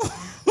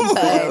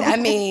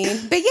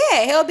 But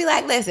yeah, he'll be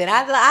like, listen,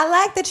 I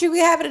like that you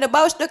having an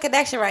emotional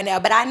connection right now,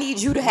 but I need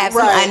you to have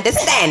some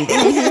understanding.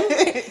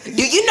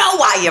 Do you know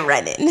why you're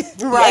running?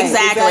 Right.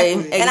 Exactly.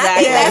 And I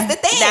think that's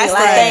the thing. That's the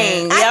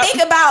thing. Yep. I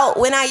think about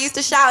when I used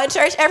to shout in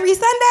church every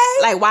Sunday.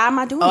 Like, why am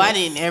I doing this? I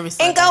didn't every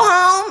Sunday. And go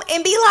home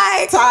and be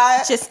like,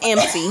 tired. Just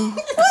empty.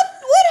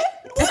 what?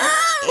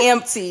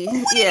 Empty.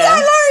 What did I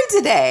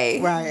learn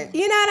today? Right.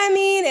 You know what I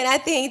mean? And I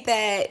think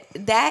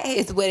that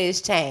is what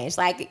has changed.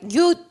 Like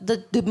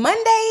the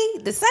Monday,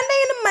 the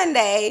Sunday and the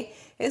Monday,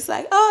 it's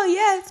like, oh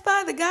yes,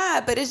 Father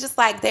God. But it's just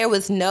like there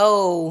was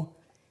no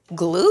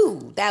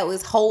glue that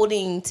was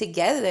holding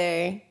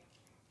together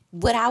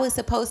what I was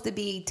supposed to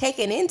be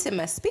taking into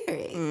my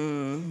spirit.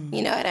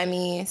 You know what I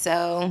mean?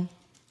 So,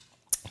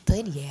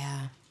 but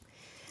yeah.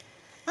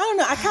 I don't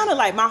know. I kind of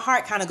like, my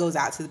heart kind of goes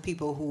out to the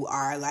people who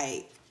are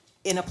like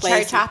in a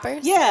place. Church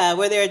hoppers? Yeah,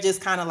 where they're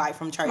just kind of like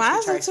from church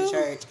to church to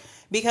church.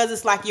 Because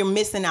it's like you're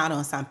missing out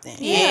on something.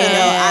 Yeah.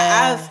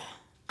 You know,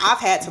 I've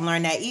had to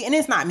learn that, and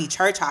it's not me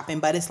church hopping,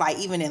 but it's like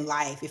even in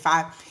life, if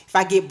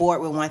I get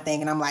bored with one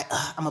thing and I'm like,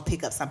 I'm gonna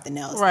pick up something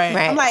else. Right.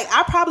 I'm like,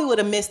 I probably would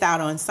have missed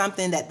out on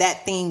something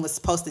that thing was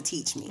supposed to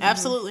teach me.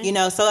 Absolutely. You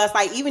know, so that's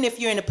like, even if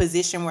you're in a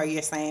position where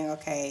you're saying,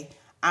 okay,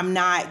 I'm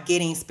not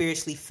getting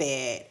spiritually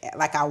fed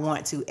like I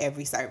want to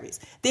every service,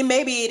 then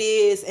maybe it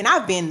is, and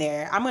I've been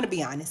there. I'm going to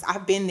be honest.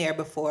 I've been there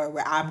before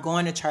where I'm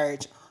going to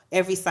church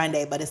every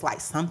Sunday, but it's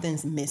like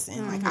something's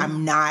missing. Like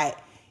I'm not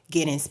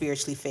getting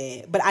spiritually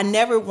fed. But I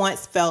never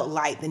once felt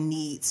like the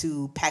need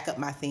to pack up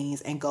my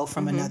things and go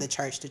from another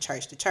church to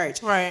church to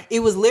church. Right.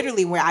 It was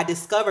literally where I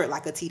discovered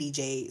like a TD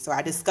Jakes, or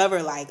I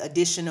discovered like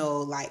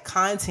additional like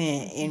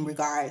content in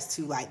regards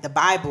to like the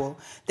Bible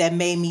that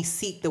made me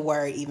seek the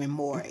word even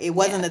more. It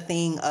wasn't a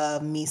thing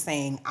of me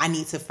saying I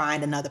need to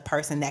find another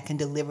person that can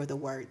deliver the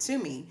word to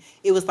me.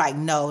 It was like,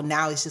 no,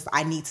 now it's just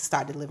I need to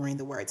start delivering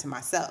the word to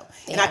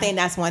myself. And I think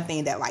that's one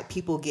thing that like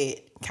people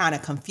get kind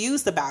of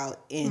confused about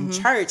in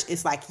church.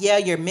 It's like, yeah,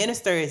 your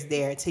minister is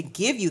there to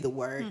give you the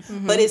word,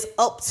 but it's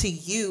up to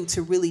you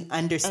to really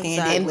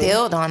understand it and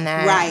build on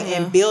that. Right,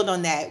 and build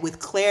on that with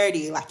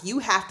clarity. Like you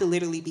have to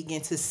literally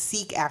begin to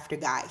seek after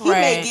God. He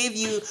may give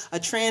you a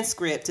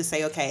transcript to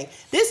say, okay,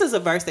 this is a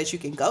verse that you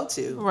can go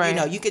to. Right. You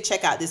know, you could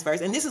check out this verse,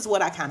 and this is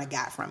what I kind of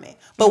got from it.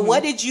 But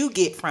what did you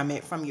get from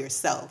it from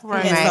yourself?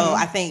 Right. And so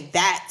I think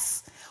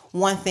that's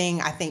one thing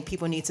I think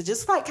people need to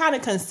just like kind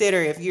of consider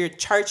if you're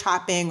church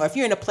hopping, or if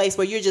you're in a place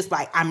where you're just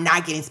like, I'm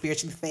not getting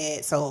spiritually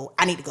fed, so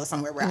I need to go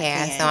somewhere where I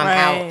can. So I'm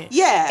out.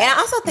 Yeah. And I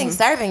also think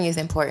serving is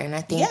important.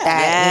 I think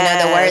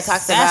that, the word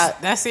talks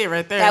about. That's it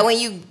right there. That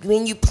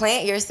when you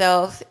plant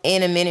yourself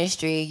in a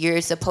ministry,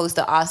 you're supposed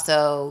to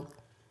also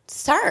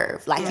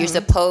serve. Like you're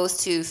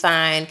supposed to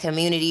find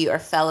community or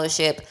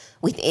fellowship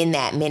within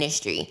that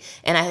ministry.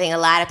 And I think a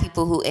lot of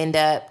people who end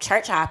up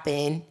church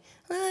hopping,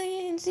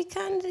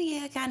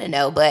 kind of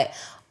know, but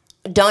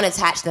don't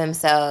attach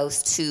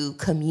themselves to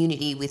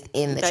community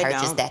within the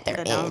churches that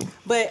they're in.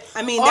 But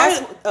I mean, go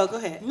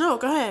ahead. No,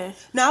 go ahead.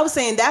 No, I was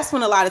saying that's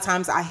when a lot of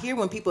times I hear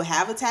when people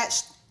have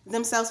attached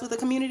themselves with a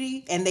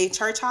community and they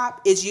church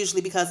hop, it's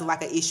usually because of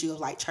like an issue of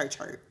like church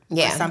hurt.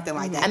 Or something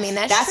like that. I mean,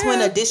 that's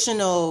when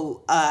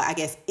additional, I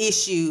guess,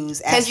 issues.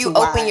 Because you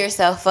open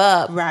yourself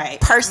up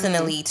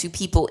personally Mm-hmm. to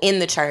people in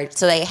the church,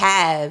 so they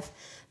have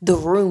the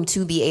room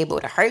to be able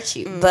to hurt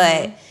you.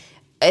 But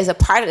as a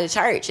part of the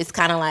church, it's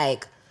kind of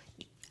like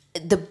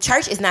the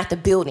church is not the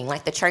building.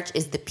 Like the church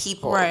is the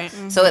people. Right.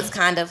 So it's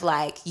kind of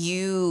like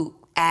you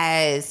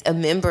as a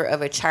member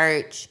of a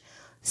church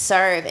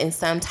serve in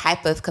some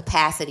type of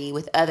capacity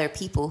with other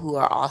people who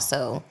are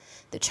also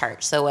the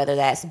church. So whether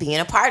that's being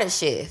a part of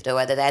Shift, or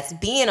whether that's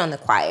being on the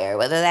choir,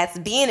 whether that's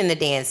being in the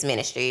dance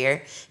ministry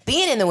or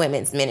being in the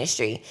women's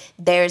ministry,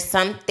 there's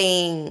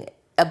something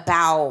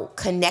about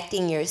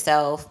connecting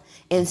yourself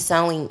and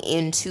sowing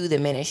into the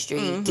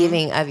ministry,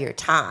 giving of your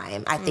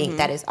time. I think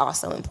that is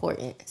also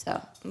important. So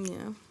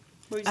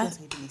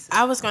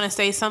I was going to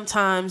say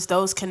sometimes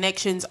those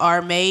connections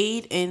are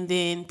made and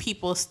then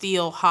people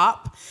still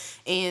hop.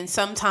 And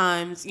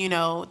sometimes, you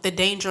know, the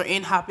danger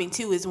in hopping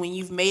too is when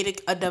you've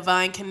made a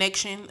divine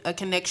connection, a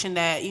connection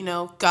that, you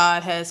know,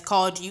 God has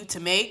called you to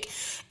make,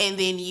 and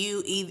then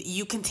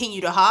you continue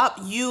to hop,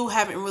 you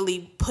haven't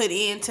really put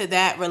into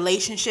that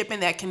relationship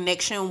and that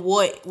connection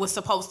what was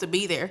supposed to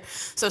be there.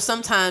 So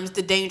sometimes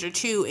the danger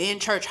too in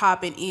church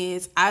hopping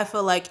is, I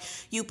feel like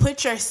you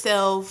put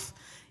yourself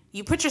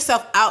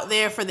out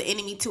there for the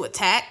enemy to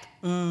attack,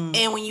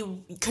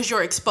 and because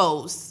you're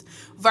exposed,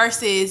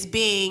 versus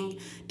being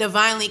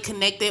divinely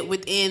connected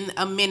within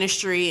a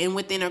ministry and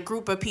within a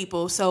group of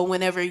people. So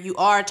whenever you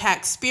are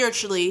attacked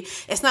spiritually,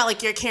 it's not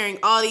like you're carrying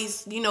all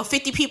these,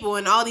 50 people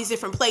in all these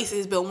different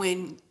places, but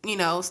when,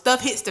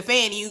 stuff hits the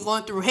fan and you're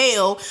going through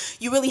hell,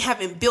 you really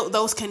haven't built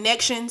those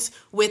connections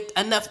with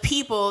enough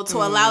people to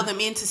allow them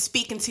in to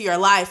speak into your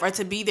life or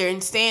to be there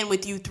and stand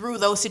with you through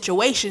those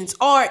situations.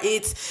 Or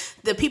it's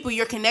the people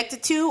you're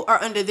connected to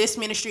are under this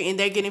ministry and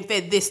they're getting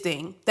fed this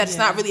thing that's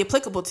not really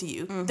applicable to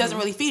you. Doesn't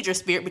really feed your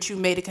spirit, but you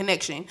made a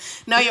connection.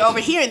 Now you're over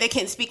here and they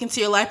can't speak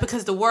into your life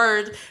because the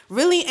word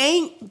really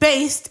ain't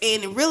based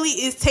and it really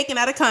is taken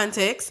out of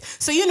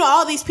context. So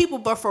all these people,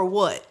 but for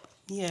what?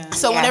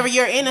 So whenever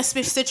you're in a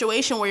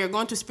situation where you're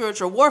going through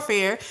spiritual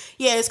warfare,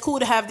 it's cool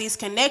to have these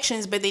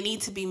connections, but they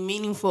need to be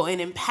meaningful and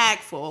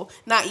impactful,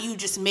 not you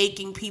just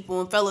making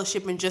people and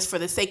fellowshipping just for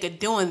the sake of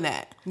doing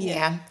that.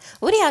 Yeah.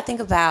 What do y'all think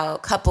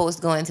about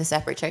couples going to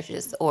separate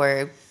churches?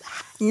 Or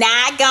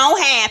not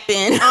gonna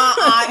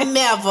happen.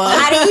 Never.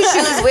 How do you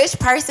choose which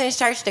person's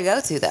church to go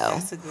to, though?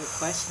 That's a good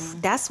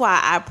question. That's why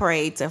I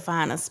prayed to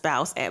find a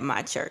spouse at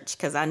my church,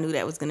 because I knew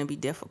that was going to be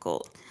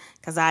difficult.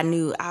 Because I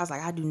was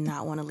like, I do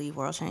not want to leave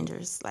World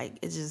Changers. Like,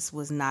 it just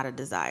was not a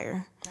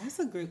desire. That's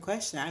a good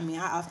question. I mean,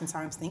 I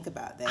oftentimes think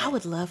about that. I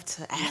would love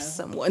to ask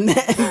someone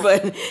that,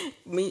 but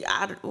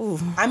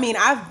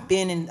I've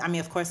been in,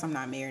 of course I'm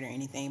not married or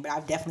anything, but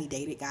I've definitely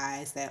dated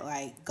guys that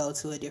like go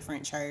to a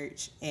different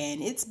church,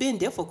 and it's been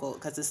difficult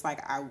because it's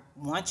like, I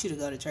want you to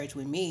go to church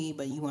with me,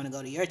 but you want to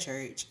go to your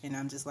church, and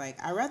I'm just like,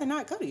 I'd rather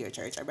not go to your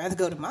church. I'd rather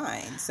go to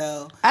mine.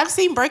 So I've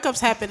seen breakups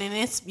happen, and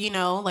it's,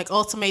 like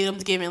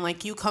ultimatums given,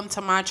 like, you come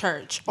to my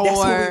church, or that's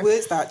when we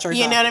would start church.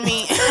 you know what I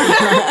mean?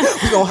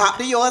 We're gonna hop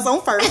to yours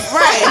on first,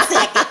 Right.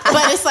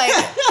 But it's like,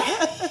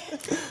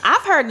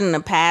 I've heard in the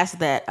past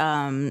that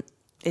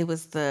it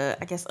was the,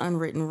 I guess,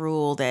 unwritten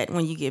rule that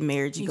when you get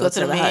married, you go to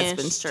the man's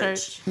husband's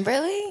church.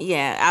 Really?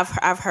 Yeah,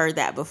 I've heard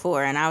that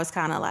before, and I was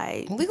kind of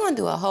like, We're going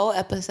to do a whole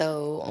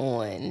episode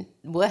on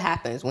what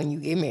happens when you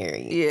get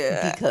married.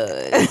 Yeah.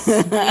 Because,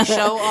 we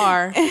sure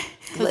are.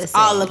 listen,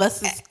 All of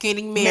us is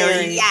getting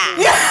married.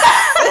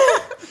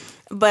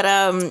 but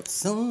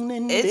soon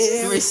and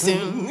It's very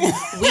Soon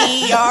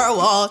we are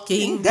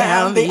walking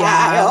down the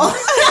aisle.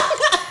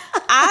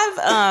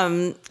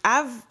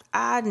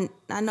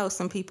 I know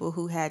some people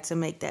who had to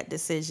make that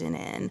decision,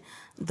 and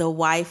the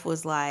wife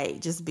was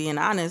like, just being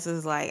honest,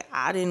 is like,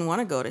 I didn't want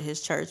to go to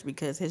his church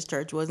because his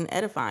church wasn't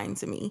edifying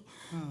to me.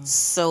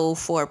 So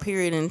for a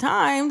period in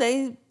time,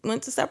 they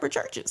went to separate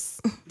churches.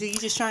 Do you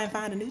just try and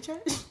find a new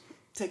church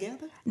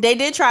together? They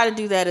did try to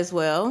do that as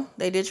well.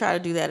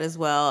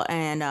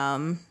 And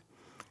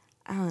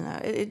I don't know,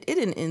 it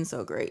didn't end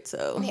so great.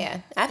 So yeah,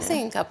 I've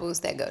seen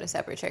couples that go to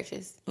separate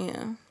churches,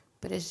 yeah.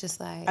 but it's just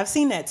like, I've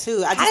seen that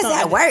too. how does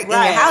that work in your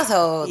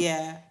household?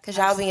 Yeah. Because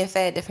y'all being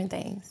fed different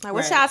things. Like,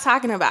 what Right. y'all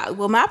talking about?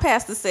 Well, my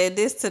pastor said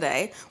this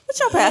today. What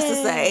your pastor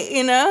say?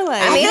 You know,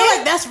 like, I feel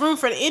like that's room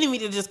for the enemy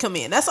to just come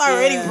in. That's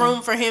already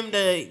room for him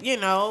to,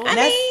 When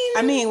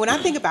I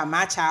think about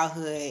my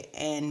childhood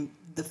and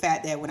the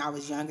fact that when I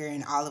was younger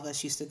and all of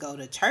us used to go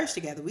to church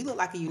together, we looked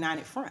like a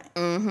united front.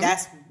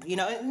 That's,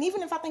 and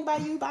even if I think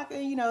about you, Baca,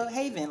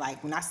 Haven,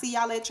 like when I see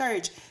y'all at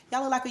church,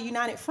 y'all look like a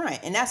united front.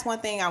 And that's one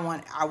thing I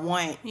want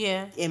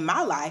in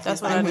my life.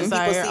 That's is what like I when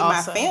desire people see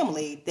also. my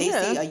family, they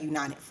Yeah. see a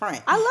united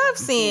front. I love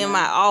seeing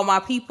all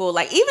my people,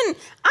 like,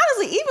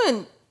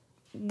 even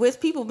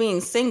with people being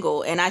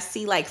single, and I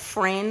see like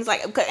friends,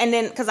 like, and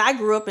then because I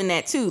grew up in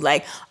that too,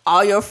 like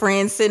all your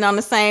friends sitting on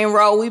the same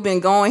row, we've been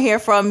going here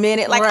for a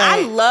minute, like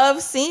I Right.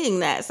 love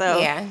seeing that. So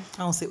Yeah. I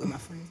don't sit with my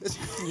friends. let's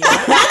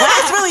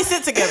really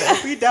sit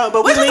together. We don't,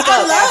 but we link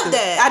I up love after.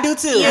 that. I do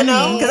too. You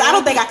know? Because I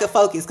don't think I could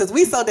focus because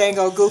we so dang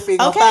go goofy.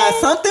 Gonna Okay. find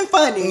something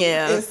funny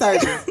Yeah. in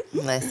service.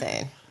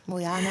 Listen,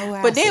 we all know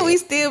where but I then sit. we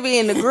still be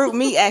in the group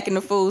me acting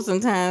the fool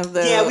sometimes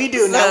though. Yeah, we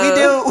do. Now we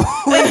do.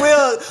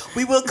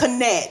 We will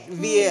connect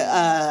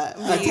via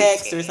a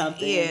text or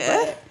something.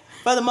 Yeah. But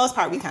for the most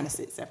part, we kind of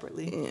sit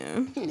separately.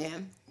 Yeah. Yeah.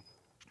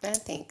 I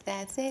think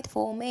that's it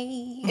for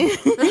me.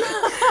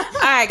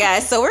 All right,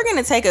 guys. So we're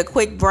gonna take a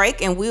quick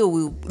break, and we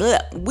will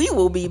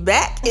be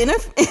back in a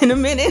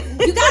minute.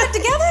 You got it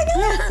together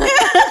again?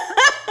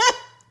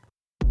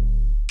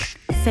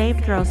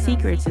 Saved Girl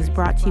Secrets is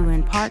brought to you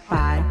in part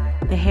by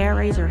The Hair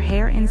Razor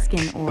Hair and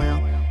Skin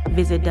Oil.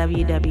 Visit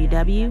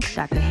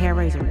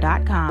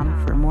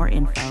www.thehairrazor.com for more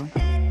info.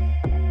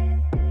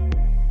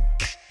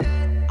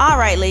 All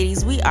right,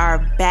 ladies, we are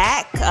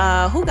back.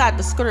 Who got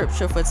the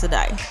scripture for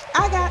today?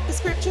 I got the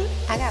scripture.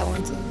 I got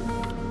one too.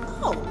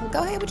 Oh,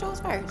 Go ahead with yours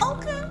first.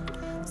 okay.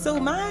 So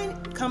mine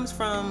comes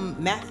from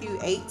Matthew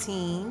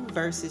 18,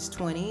 verses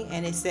 20,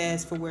 and it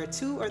says, "For where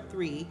 2 or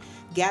 3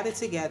 gather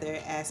together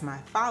as my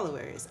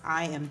followers,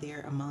 I am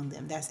there among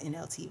them." That's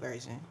NLT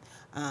version.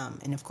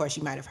 And of course,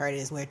 you might have heard it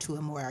as "where 2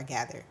 or more are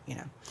gathered,"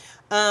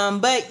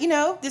 But,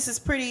 this is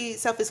pretty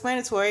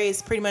self-explanatory.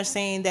 It's pretty much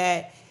saying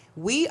that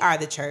we are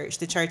the church.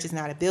 The church is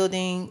not a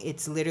building.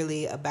 It's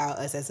literally about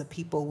us as a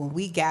people. When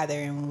we gather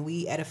and when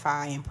we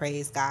edify and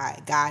praise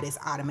God, God is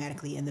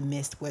automatically in the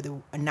midst, whether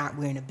or not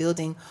we're in a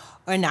building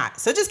or not.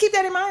 So just keep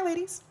that in mind,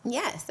 ladies.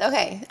 Yes.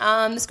 Okay.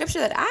 The scripture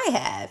that I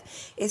have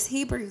is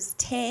Hebrews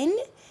 10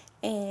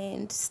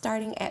 and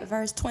starting at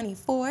verse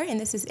 24. And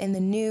this is in the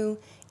New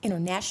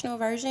International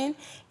Version.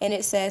 And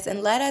it says,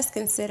 "And let us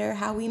consider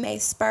how we may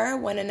spur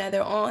one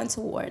another on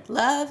toward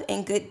love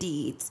and good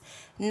deeds,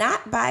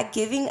 not by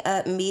giving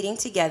up meeting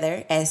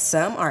together as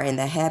some are in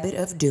the habit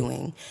of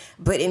doing,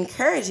 but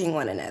encouraging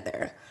one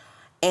another,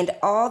 and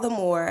all the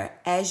more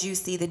as you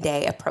see the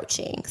day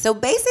approaching." So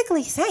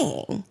basically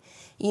saying,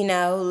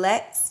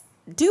 let's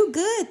do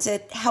good to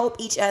help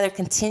each other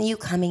continue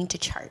coming to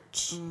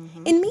church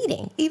and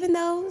meeting, even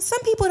though some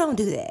people don't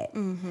do that.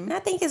 And I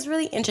think it's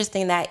really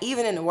interesting that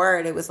even in the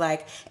word, it was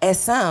like, as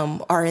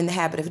some are in the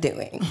habit of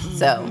doing.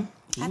 So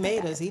He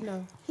made us. He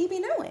knows. he be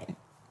knowing.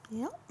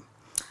 Yep.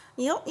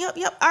 All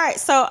right.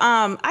 So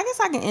I guess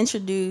I can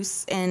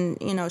introduce and,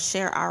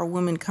 share our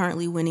woman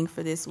currently winning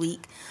for this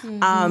week.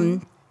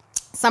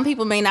 Some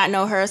people may not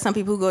know her. Some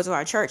people who go to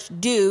our church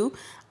do.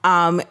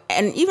 And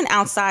even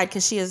outside,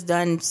 because she has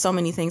done so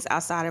many things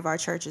outside of our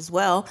church as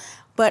well.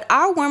 But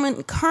our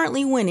woman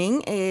currently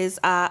winning is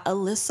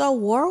Alyssa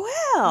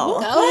Warwell.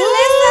 Go,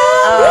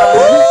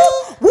 Alyssa!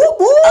 Woo,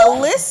 woo.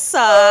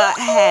 Alyssa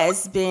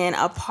has been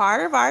a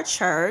part of our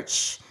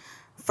church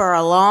for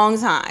a long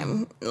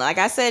time. Like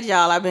I said,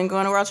 y'all, I've been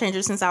going to World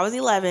Changers since I was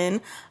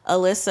 11.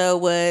 Alyssa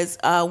was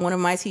one of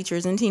my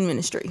teachers in teen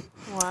ministry.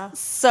 Wow.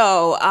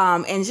 So,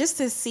 and just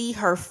to see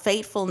her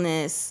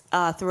faithfulness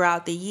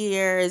throughout the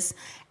years,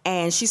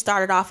 and she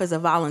started off as a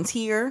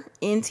volunteer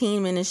in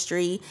teen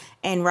ministry,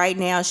 and right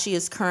now she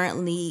is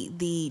currently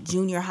the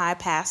junior high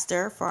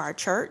pastor for our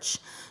church.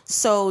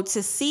 So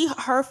to see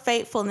her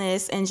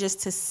faithfulness and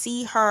just to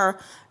see her,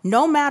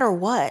 no matter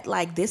what,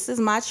 like, this is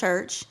my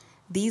church,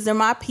 these are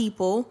my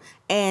people,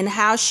 and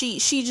how she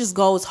just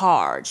goes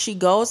hard. She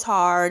goes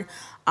hard.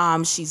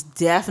 She's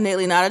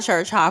definitely not a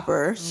church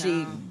hopper. No.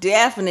 She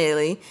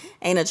definitely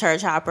ain't a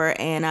church hopper.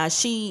 And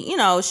she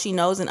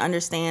knows and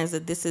understands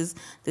that this is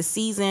the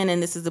season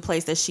and this is the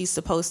place that she's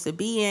supposed to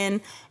be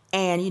in.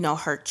 And,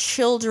 her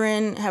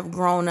children have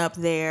grown up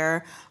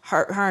there.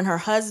 Her and her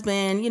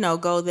husband,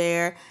 go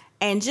there.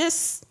 And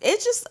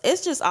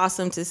it's just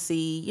awesome to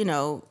see,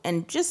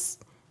 and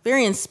just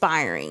very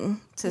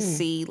inspiring to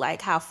see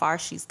like how far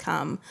she's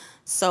come.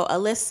 So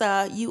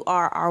Alyssa, you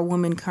are our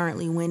woman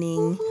currently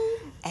winning.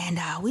 Mm-hmm. And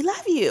we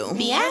love you.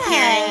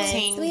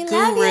 Parenting we guru.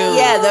 love you.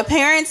 Yeah, the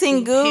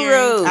parenting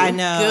guru. I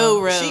know.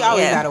 Guru. She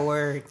always got a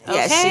word.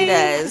 Yeah, she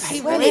does.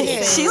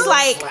 She's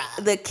like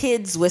the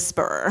kids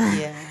whisperer.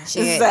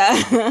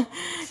 Yeah.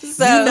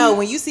 So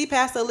when you see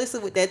Pastor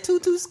Alyssa with that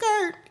tutu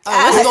skirt,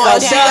 it's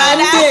going down.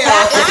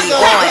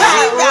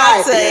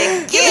 Got to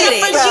get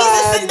it. For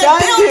Jesus in the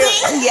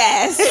building.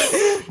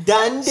 Yes.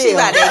 Done deal. She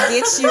about to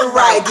get you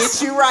right.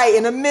 Get you right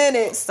in a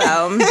minute.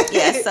 So,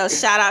 so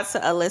shout out to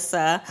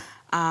Alyssa.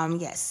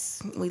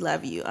 Yes, we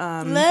love you.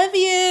 Love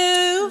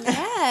you.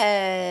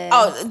 Yes.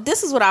 Oh,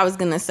 this is what I was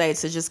going to say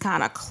to just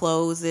kind of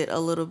close it a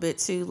little bit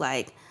too.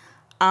 Like,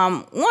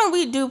 one,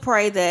 we do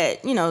pray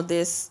that,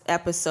 this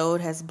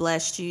episode has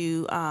blessed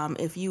you.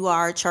 If you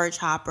are a church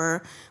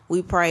hopper,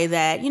 we pray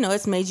that,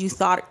 it's made you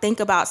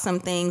think about some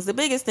things. The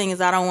biggest thing is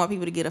I don't want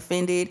people to get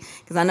offended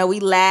because I know we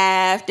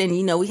laughed and,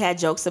 we had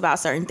jokes about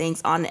certain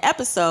things on the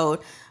episode.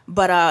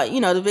 But,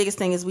 the biggest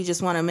thing is we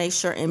just want to make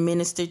sure and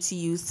minister to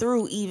you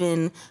through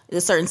even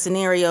the certain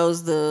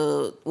scenarios,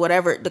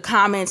 the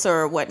comments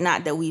or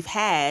whatnot that we've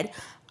had,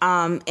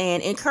 and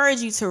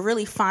encourage you to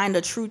really find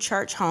a true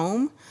church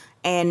home,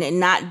 and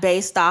not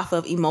based off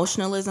of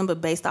emotionalism, but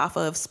based off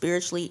of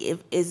spiritually.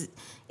 Is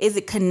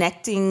it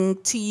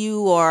connecting to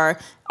you, or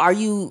are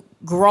you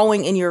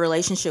growing in your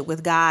relationship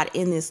with God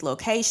in this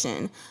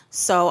location?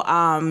 So,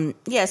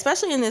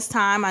 especially in this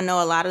time, I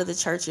know a lot of the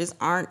churches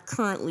aren't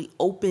currently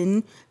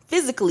open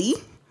physically,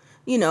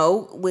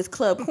 with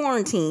club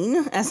quarantine,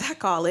 as I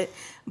call it.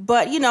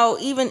 But,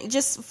 even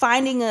just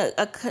finding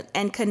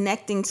and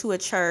connecting to a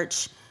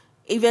church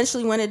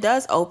eventually when it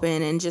does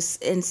open, and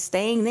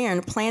staying there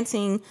and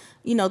planting,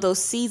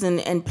 those seeds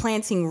and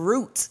planting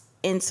roots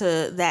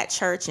into that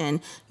church,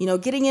 and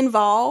getting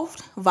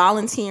involved,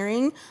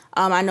 volunteering.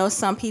 I know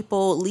some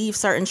people leave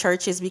certain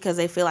churches because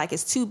they feel like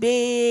it's too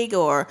big,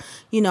 or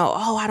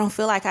I don't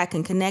feel like I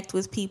can connect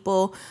with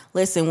people.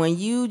 Listen, when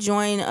you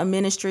join a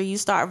ministry, you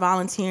start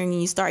volunteering and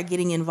you start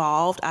getting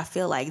involved, I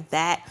feel like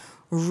that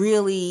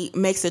really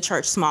makes the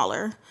church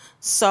smaller.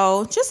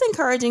 So just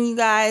encouraging you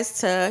guys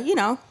to,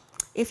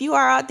 if you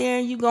are out there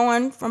and you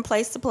going from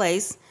place to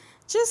place,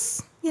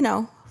 just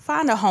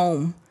find a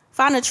home.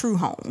 Find a true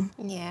home.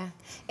 Yeah.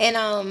 And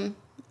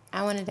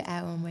I wanted to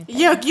add one more thing.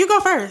 Yeah, you go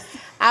first.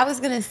 I was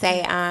going to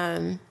say,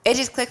 it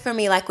just clicked for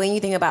me, like, when you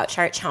think about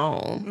church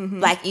home,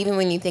 like, even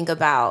when you think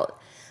about,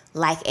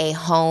 like, a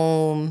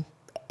home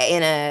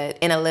in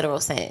a literal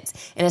sense.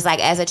 And it's like,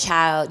 as a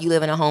child, you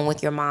live in a home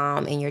with your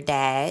mom and your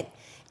dad,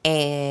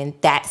 and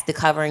that's the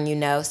covering,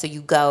 so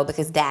you go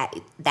because that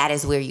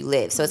is where you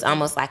live. So it's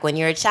almost like when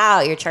you're a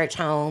child, your church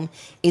home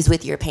is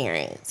with your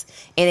parents.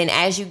 And then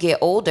as you get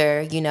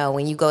older,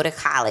 when you go to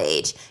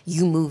college,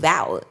 you move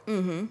out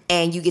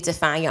and you get to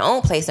find your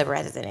own place of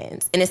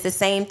residence. And it's the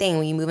same thing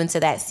when you move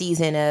into that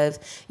season of,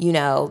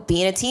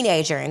 being a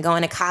teenager and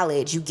going to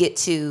college. You get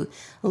to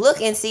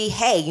look and see,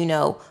 hey,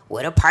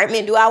 what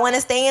apartment do I want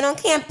to stay in on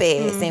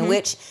campus? And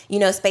which,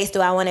 space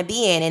do I want to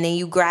be in? And then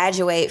you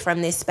graduate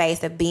from this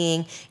space of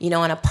being,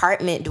 an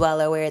apartment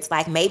dweller where it's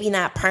like maybe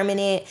not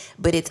permanent,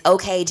 but it's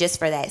okay just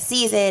for that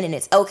season and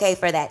it's okay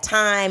for that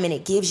time. And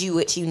it gives you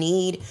what you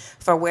need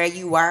for where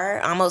you were,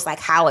 almost like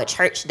how a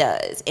church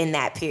does in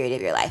that period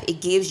of your life.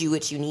 It gives you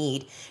what you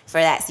need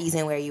for that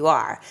season where you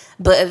are.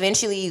 But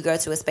eventually you go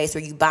to a space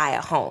where you buy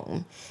a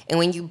home. And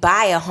when you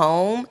buy a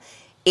home,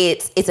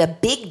 it's a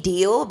big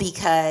deal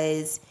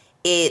because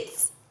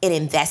it's an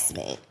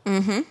investment.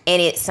 And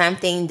it's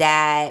something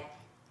that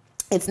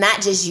it's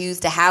not just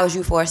used to house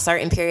you for a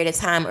certain period of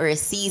time or a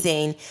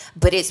season,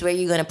 but it's where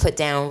you're going to put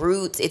down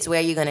roots. It's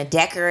where you're going to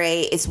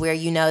decorate. It's where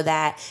you know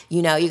that,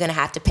 you're going to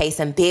have to pay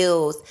some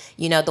bills.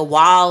 The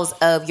walls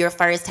of your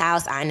first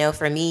house, I know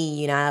for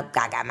me, I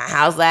got my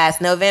house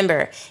last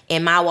November,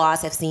 and my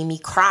walls have seen me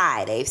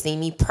cry. They've seen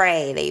me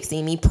pray. They've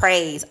seen me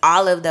praise,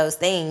 all of those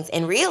things.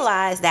 And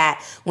realize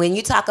that when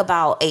you talk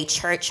about a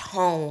church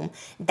home,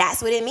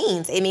 that's what it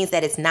means. It means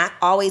that it's not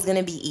always going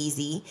to be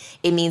easy.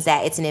 It means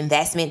that it's an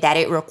investment, that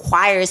it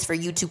requires for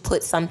you to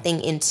put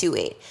something into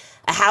it.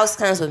 A house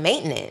comes with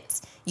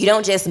maintenance. You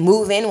don't just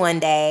move in one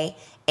day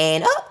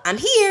and, I'm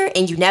here,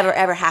 and you never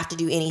ever have to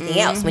do anything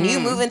else. When you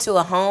move into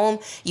a home,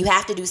 you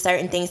have to do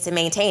certain things to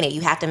maintain it.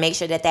 You have to make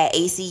sure that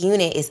AC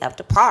unit is up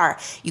to par.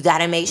 You got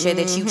to make sure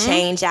that you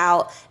change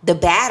out the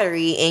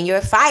battery in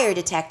your fire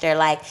detector.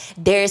 Like,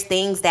 there's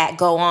things that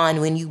go on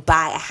when you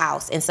buy a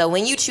house. And so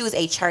when you choose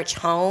a church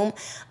home,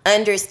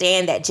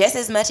 understand that just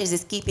as much as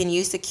it's keeping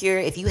you secure,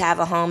 if you have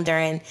a home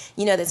during,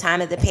 the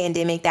time of the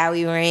pandemic that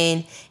we were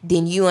in,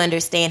 then you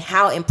understand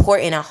how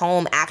important a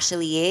home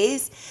actually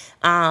is.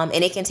 And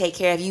it can take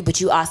care of you,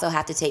 but you also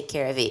have to take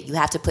care of it. You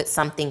have to put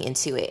something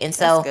into it. And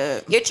so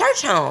your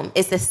church home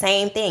is the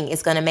same thing.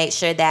 It's going to make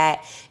sure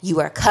that you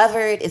are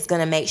covered. It's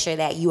going to make sure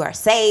that you are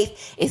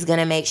safe. It's going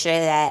to make sure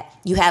that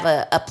you have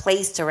a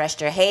place to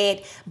rest your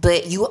head,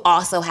 but you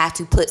also have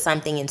to put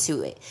something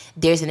into it.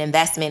 There's an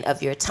investment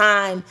of your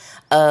time,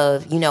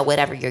 of,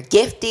 whatever your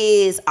gift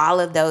is, all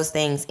of those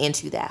things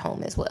into that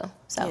home as well.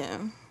 So, Yeah.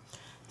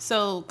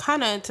 So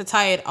kind of to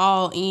tie it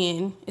all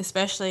in,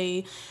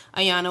 especially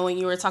Ayana, when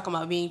you were talking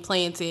about being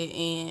planted,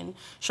 and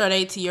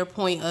Sade, to your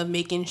point of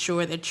making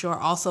sure that you're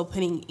also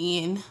putting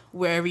in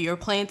wherever you're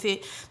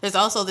planted, there's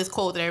also this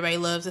quote that everybody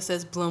loves that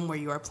says, bloom where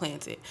you are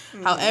planted.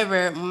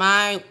 However,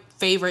 my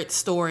favorite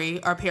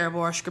story or parable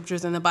or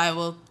scriptures in the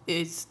Bible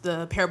is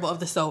the parable of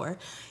the sower.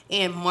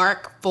 And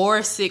Mark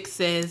 4:6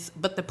 says,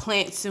 but the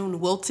plant soon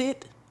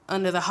wilted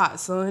under the hot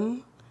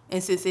sun,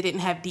 and since it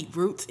didn't have deep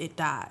roots, it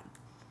died.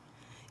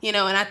 And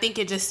I think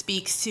it just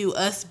speaks to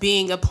us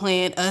being a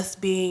plant, us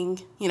being,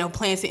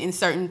 planted in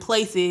certain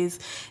places.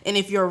 And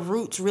if your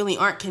roots really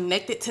aren't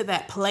connected to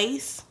that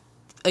place,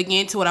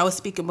 again, to what I was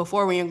speaking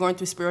before, when you're going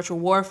through spiritual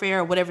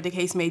warfare or whatever the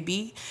case may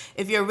be,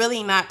 if you're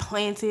really not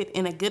planted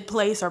in a good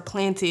place or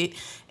planted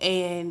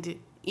and,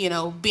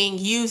 being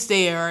used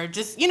there, or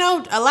just,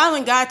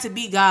 allowing God to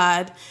be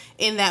God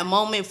in that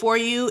moment for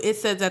you, it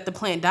says that the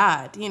plant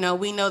died.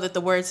 We know that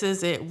the word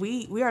says that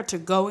we are to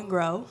go and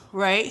grow,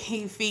 right?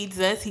 He feeds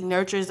us, he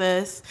nurtures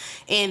us,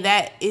 and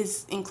that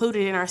is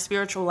included in our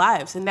spiritual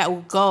lives, and that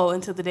will go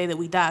until the day that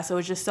we die. So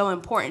it's just so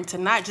important to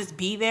not just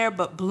be there,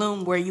 but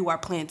bloom where you are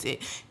planted.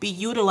 Be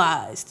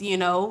utilized,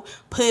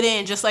 put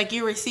in, just like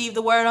you receive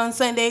the word on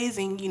Sundays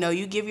and,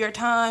 you give your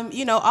time,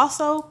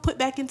 also put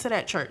back into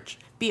that church.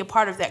 Be a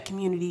part of that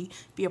community,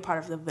 be a part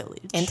of the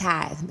village. And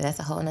tithe, but that's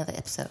a whole nother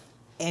episode.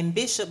 And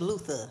Bishop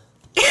Luther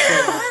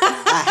said,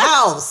 a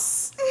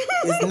house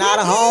is not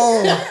a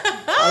home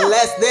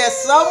unless there's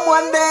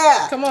someone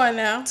there. Come on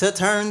now. To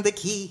turn the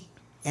key,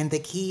 and the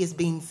key is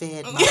being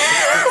fed.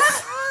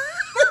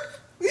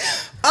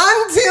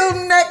 Until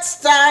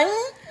next time.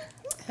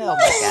 Oh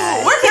my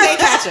God. Where can they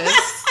catch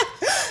us?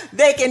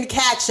 They can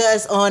catch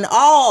us on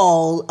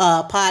all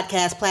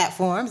podcast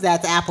platforms.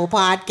 That's Apple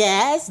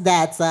Podcasts.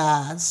 That's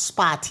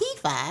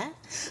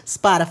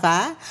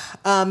Spotify.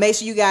 Make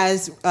sure you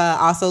guys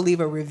also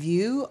leave a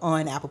review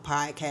on Apple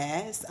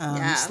Podcasts.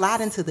 Yes.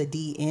 Slide into the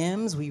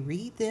DMs. We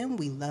read them.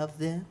 We love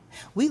them.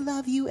 We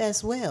love you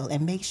as well.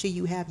 And make sure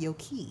you have your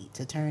key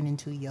to turn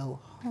into your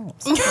home.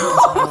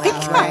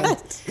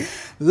 Right.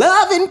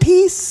 Love and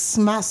peace,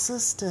 my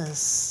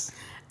sisters.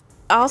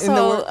 Also,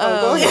 go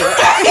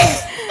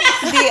ahead.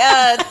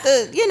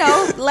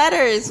 the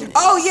letters.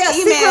 Oh, yes,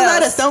 emails. secret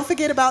letters. Don't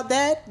forget about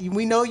that.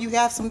 We know you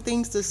have some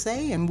things to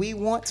say, and we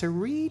want to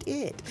read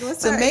it.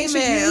 What's so our make sure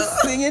email? you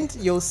send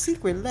your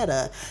secret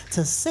letter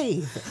to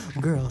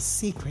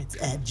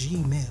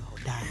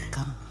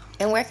savegirlsecrets@gmail.com.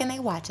 And where can they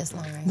watch us,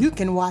 Lauren? You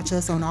can watch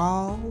us on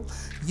all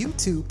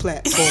YouTube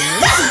platforms.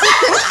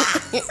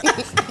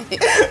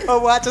 Or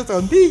watch us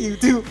on the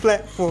YouTube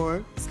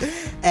platforms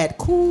at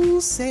Cool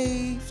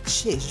Save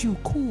Chicks. You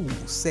cool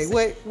say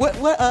what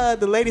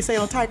the lady say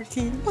on Tiger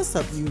King? What's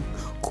up, you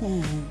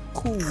cool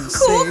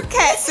save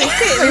Cats and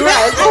kittens.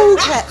 right? Cool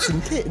cats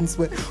and kittens.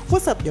 But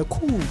what's up, your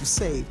cool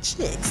save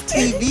chicks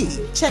TV?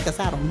 Check us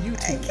out on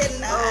YouTube.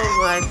 Oh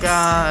my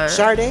God.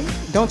 Sade,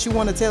 don't you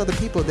want to tell the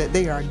people that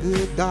they are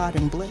good, God,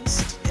 and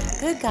blessed?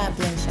 Good God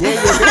bless you. There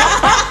you go.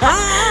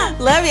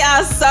 Love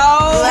y'all so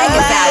Love much.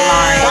 you,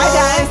 Lauren. Bye,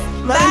 guys.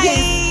 Love you.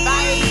 Bye.